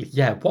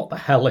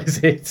hell is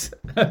it?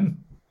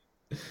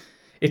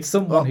 It's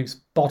someone whose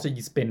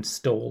body's been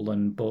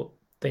stolen, but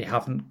they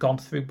haven't gone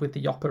through with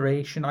the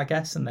operation, I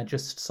guess, and they're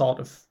just sort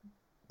of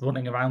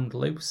running around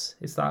loose.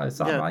 Is that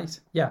right?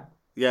 Yeah.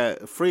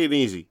 Yeah, free and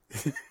easy.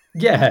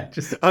 Yeah,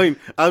 just. I mean,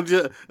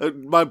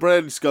 my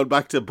brain's gone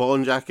back to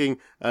Born Jacking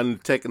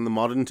and taking the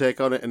modern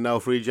take on it, and now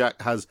Free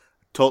Jack has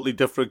totally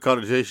different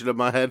connotation in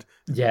my head.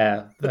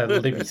 Yeah, the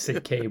Louis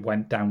C.K.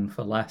 went down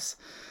for less.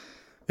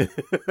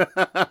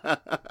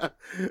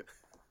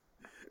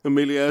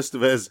 Emilio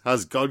Estevez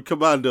has gone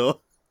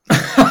commando.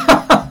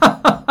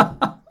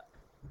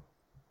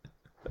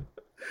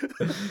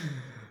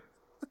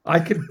 I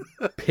can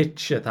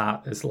picture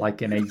that as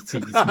like an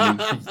 80s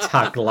movie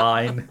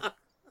tagline.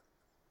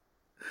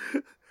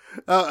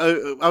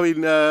 I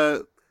mean,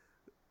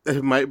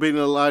 it might have been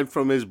a line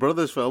from his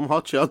brother's film,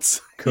 Hot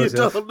Shots. Could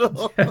you have. don't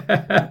know.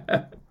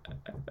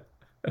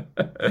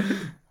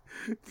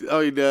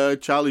 I mean,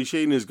 Charlie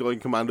Sheen is going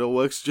commando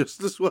works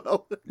just as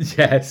well.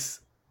 Yes.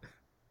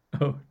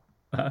 Oh,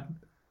 man.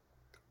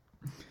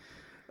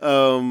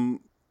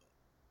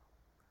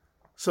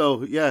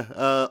 So, yeah.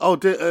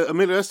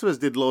 Emilio Estevez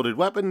did Loaded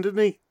Weapon,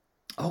 didn't he?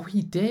 Oh,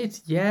 he did.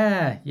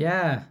 Yeah,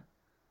 yeah.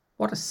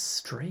 What a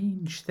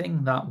strange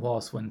thing that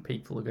was when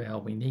people go,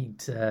 we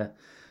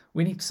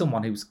need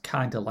someone who's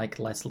kind of like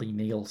Leslie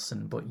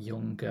Nielsen, but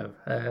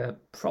younger.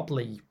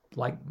 Probably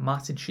like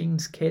Martin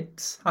Sheen's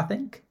kids, I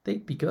think.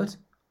 They'd be good.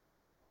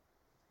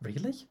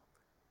 Really?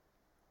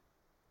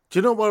 Do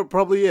you know what it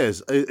probably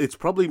is? It's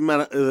probably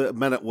Men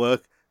at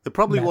Work. They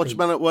probably watched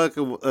Men at Work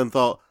and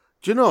thought,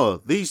 do you know,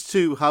 these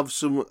two have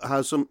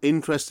some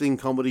interesting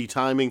comedy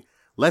timing.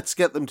 Let's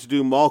get them to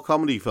do more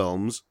comedy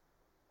films.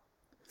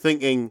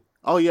 Thinking,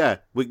 oh yeah,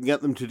 we can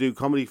get them to do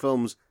comedy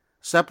films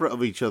separate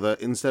of each other,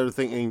 instead of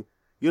thinking,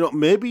 you know,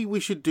 maybe we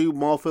should do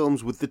more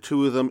films with the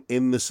two of them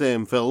in the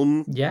same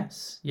film.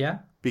 Yes, yeah.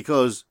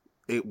 Because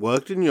it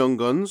worked in Young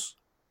Guns.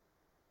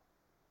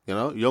 You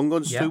know, Young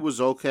Guns 2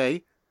 was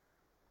okay.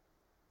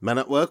 Men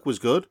at Work was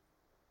good.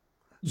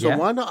 So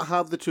why not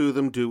have the two of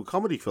them do a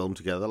comedy film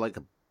together like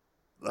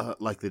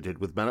they did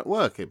with Men at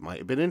Work? It might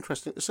have been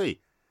interesting to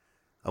see.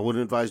 I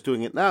wouldn't advise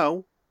doing it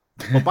now,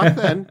 but back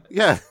then,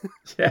 yeah.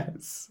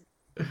 Yes.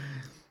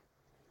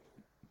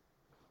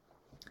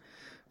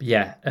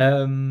 Yeah.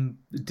 Do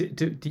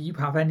you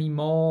have any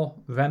more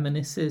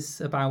reminiscences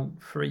about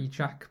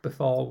Freejack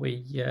before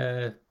we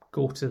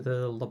go to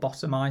the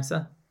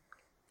lobotomizer?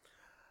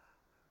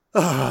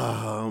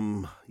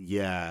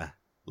 Yeah,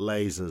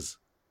 lasers.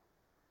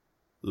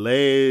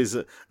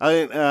 Laser.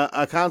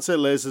 I can't say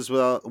lasers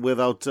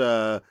without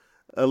a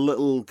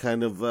little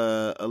kind of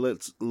a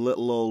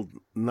little old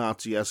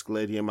Nazi-esque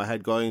lady in my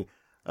head going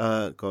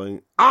on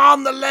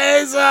the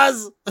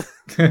lasers.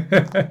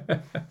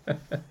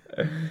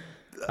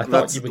 I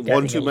thought you were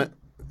getting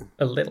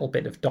a little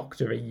bit of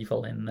Dr.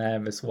 Evil in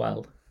there as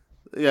well.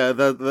 Yeah,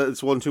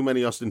 that's one too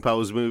many Austin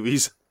Powers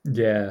movies.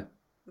 Yeah.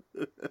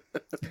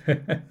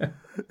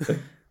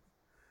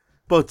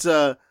 But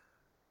I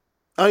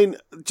mean,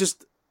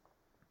 just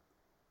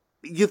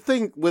you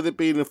think with it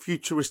being a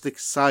futuristic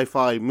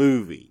sci-fi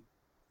movie,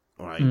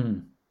 right?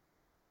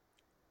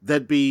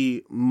 There'd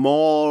be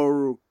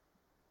more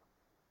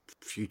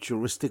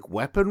futuristic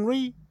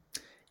weaponry.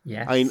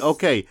 Yes. I mean,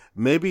 okay,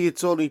 maybe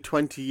it's only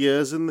 20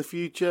 years in the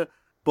future,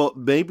 but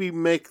maybe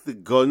make the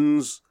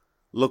guns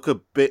look a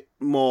bit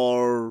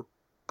more,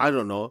 I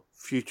don't know,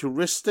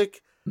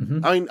 futuristic.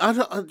 Mm-hmm. I mean,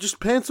 I just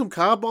paint some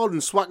cardboard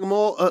and smack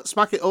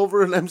it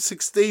over an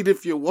M16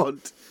 if you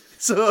want.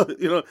 So,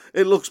 you know,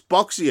 it looks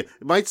boxier.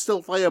 It might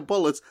still fire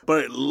bullets,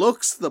 but it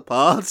looks the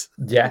part.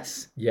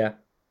 Yes, yeah.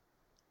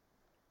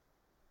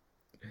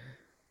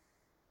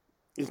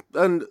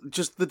 And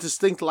just the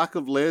distinct lack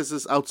of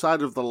lasers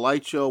outside of the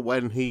light show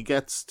when he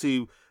gets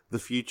to the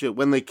future,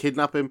 when they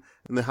kidnap him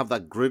and they have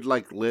that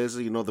grid-like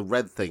laser, you know, the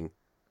red thing.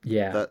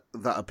 Yeah.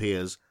 That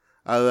appears.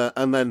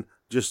 And then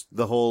just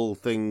the whole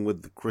thing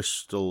with the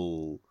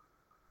crystal,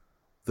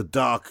 the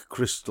dark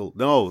crystal.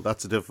 No,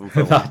 that's a different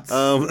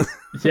film.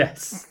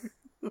 Yes.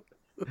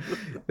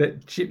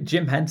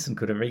 Jim Henson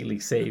could have really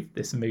saved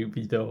this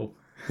movie, though.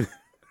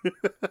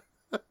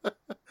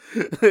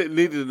 It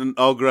needed an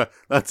Ogra.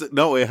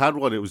 No, it had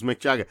one. It was Mick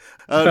Jagger.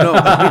 No.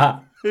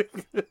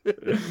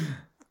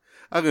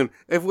 Hang on.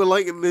 If we're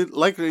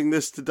likening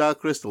this to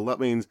Dark Crystal, that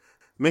means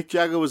Mick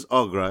Jagger was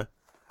Ogra,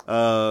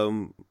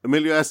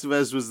 Emilio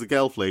Estevez was the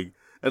Gelfling,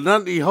 and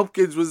Anthony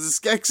Hopkins was the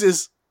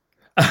Skeksis.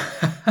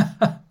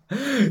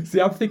 See,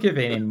 I'm thinking of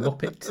it in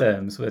Muppet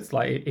terms, where it's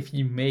like, if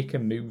you make a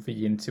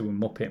movie into a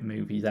Muppet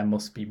movie, there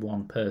must be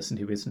one person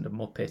who isn't a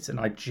Muppet, and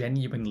I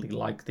genuinely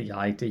like the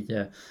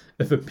idea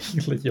of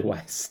Emilio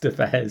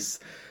Estevez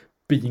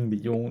being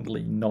the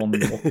only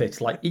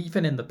non-Muppet. Like,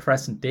 even in the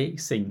present day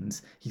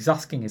scenes, he's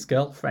asking his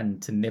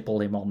girlfriend to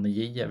nibble him on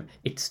the ear.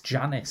 It's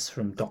Janice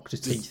from Dr.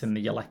 Teeth and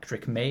the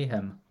Electric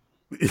Mayhem.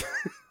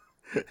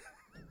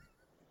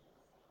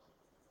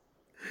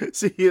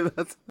 See,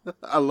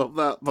 I love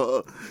that,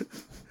 but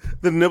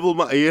the nibble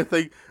my ear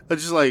thing, I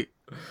just like...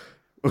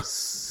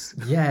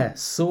 Yeah,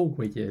 so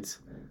weird.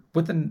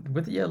 With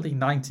the early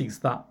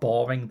 90s that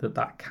boring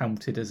that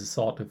counted as a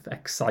sort of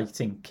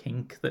exciting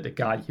kink that a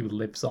guy who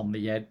lives on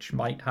the edge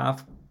might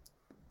have?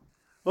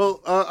 Well,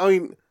 I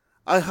mean,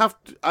 I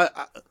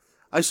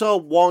saw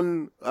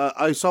one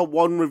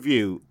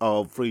review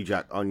of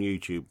Freejack on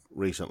YouTube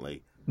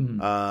recently,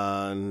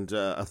 and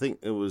I think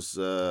it was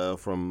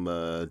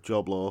from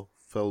Joe Blow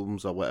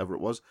Films or whatever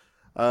it was,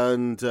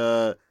 and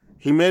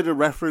he made a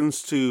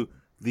reference to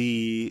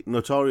the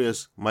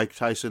notorious Mike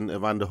Tyson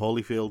Evander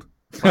Holyfield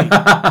fight.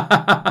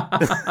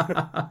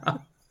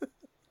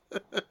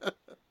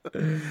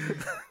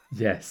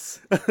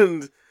 Yes.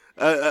 And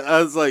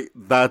I was like,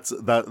 that's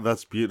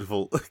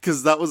beautiful,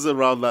 because that was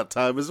around that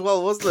time as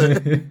well,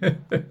 wasn't it?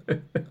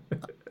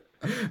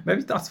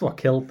 Maybe that's what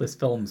killed this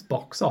film's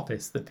box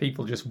office, that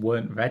people just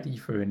weren't ready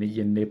for an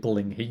Ian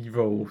nibbling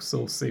hero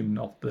so soon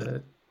after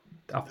that.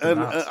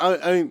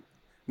 I mean,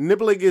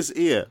 nibbling his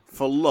ear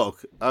for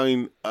luck. I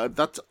mean,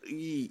 that's.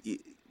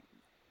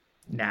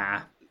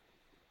 Nah.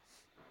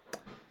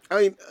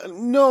 I mean,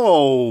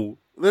 no.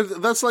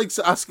 That's like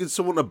asking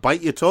someone to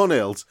bite your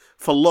toenails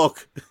for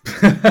luck.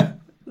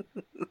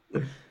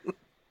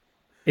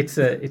 It's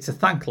a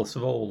thankless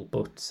role,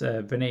 but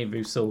Rene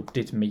Russo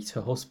did meet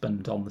her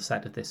husband on the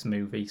set of this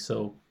movie,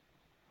 so,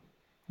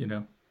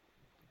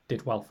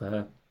 did well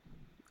for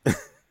her.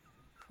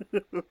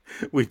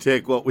 We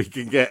take what we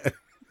can get.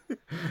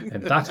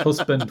 And that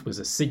husband was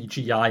a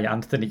CGI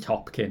Anthony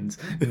Hopkins.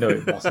 No,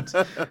 it wasn't.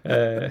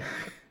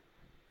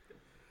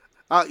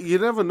 You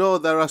never know.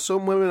 There are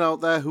some women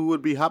out there who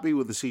would be happy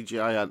with the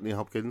CGI Anthony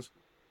Hopkins.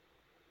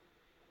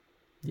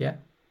 Yeah,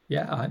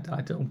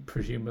 I don't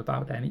presume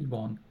about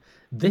anyone.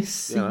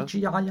 This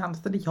CGI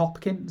Anthony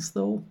Hopkins,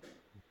 though?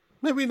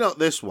 Maybe not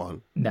this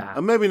one. Nah.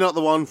 And maybe not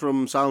the one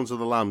from Silence of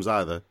the Lambs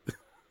either.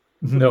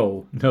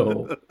 No.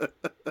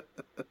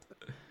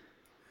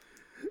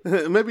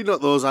 Maybe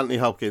not those Anthony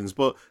Hopkins,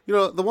 but,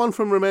 the one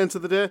from Remains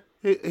of the Day,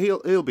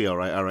 he'll be all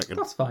right, I reckon.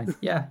 That's fine.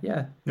 Yeah.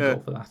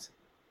 Go for that.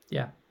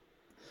 Yeah.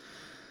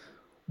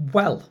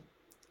 Well,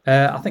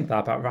 I think that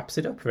about wraps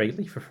it up,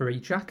 really, for Free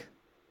Jack.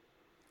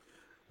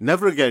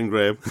 Never again,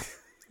 Graham.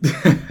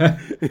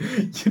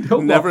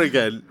 Never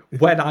again.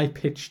 When I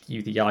pitched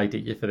you the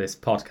idea for this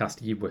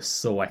podcast, you were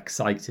so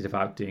excited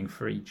about doing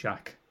Free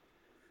Jack.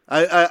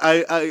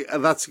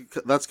 That's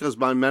because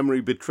my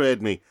memory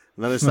betrayed me.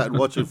 And then I started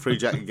watching Free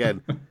Jack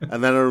again.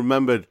 And then I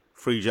remembered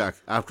Free Jack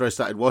after I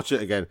started watching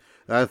it again.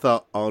 And I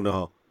thought, oh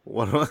no,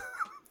 what am I...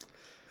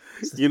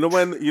 You know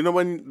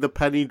when the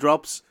penny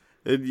drops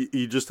and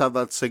you just have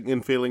that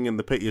sinking feeling in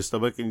the pit of your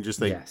stomach and you just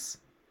think, yes,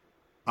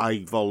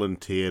 I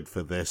volunteered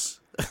for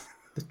this.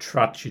 The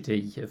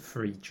tragedy of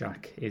Free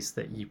Jack is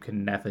that you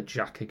can never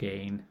jack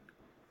again.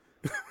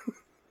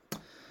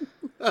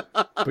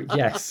 But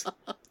yes,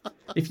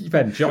 if you've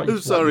enjoyed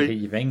what you're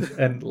hearing,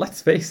 and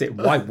let's face it,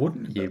 why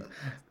wouldn't you?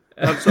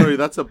 I'm sorry,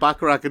 that's a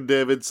Bacharach and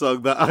David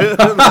song that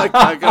I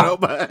can't get out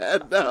of my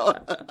head now.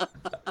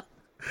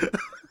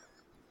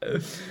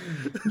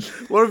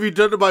 What have you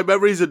done to my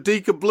memories of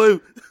Deacon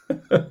Blue?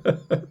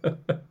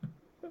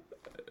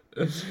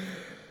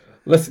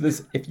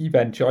 Listeners, if you've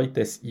enjoyed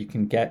this, you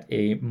can get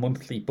a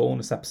monthly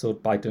bonus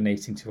episode by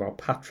donating to our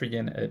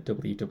Patreon at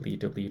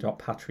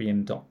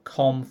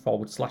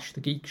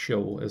www.patreon.com/The Geek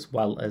Show, as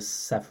well as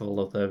several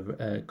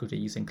other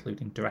goodies,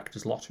 including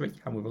Director's Lottery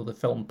and our other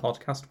film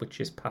podcast, which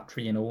is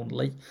Patreon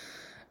only.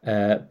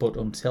 But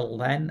until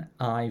then,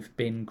 I've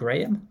been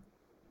Graham.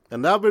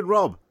 And I've been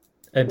Rob.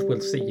 And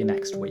we'll see you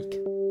next week.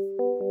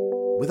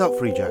 Without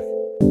Free Jack.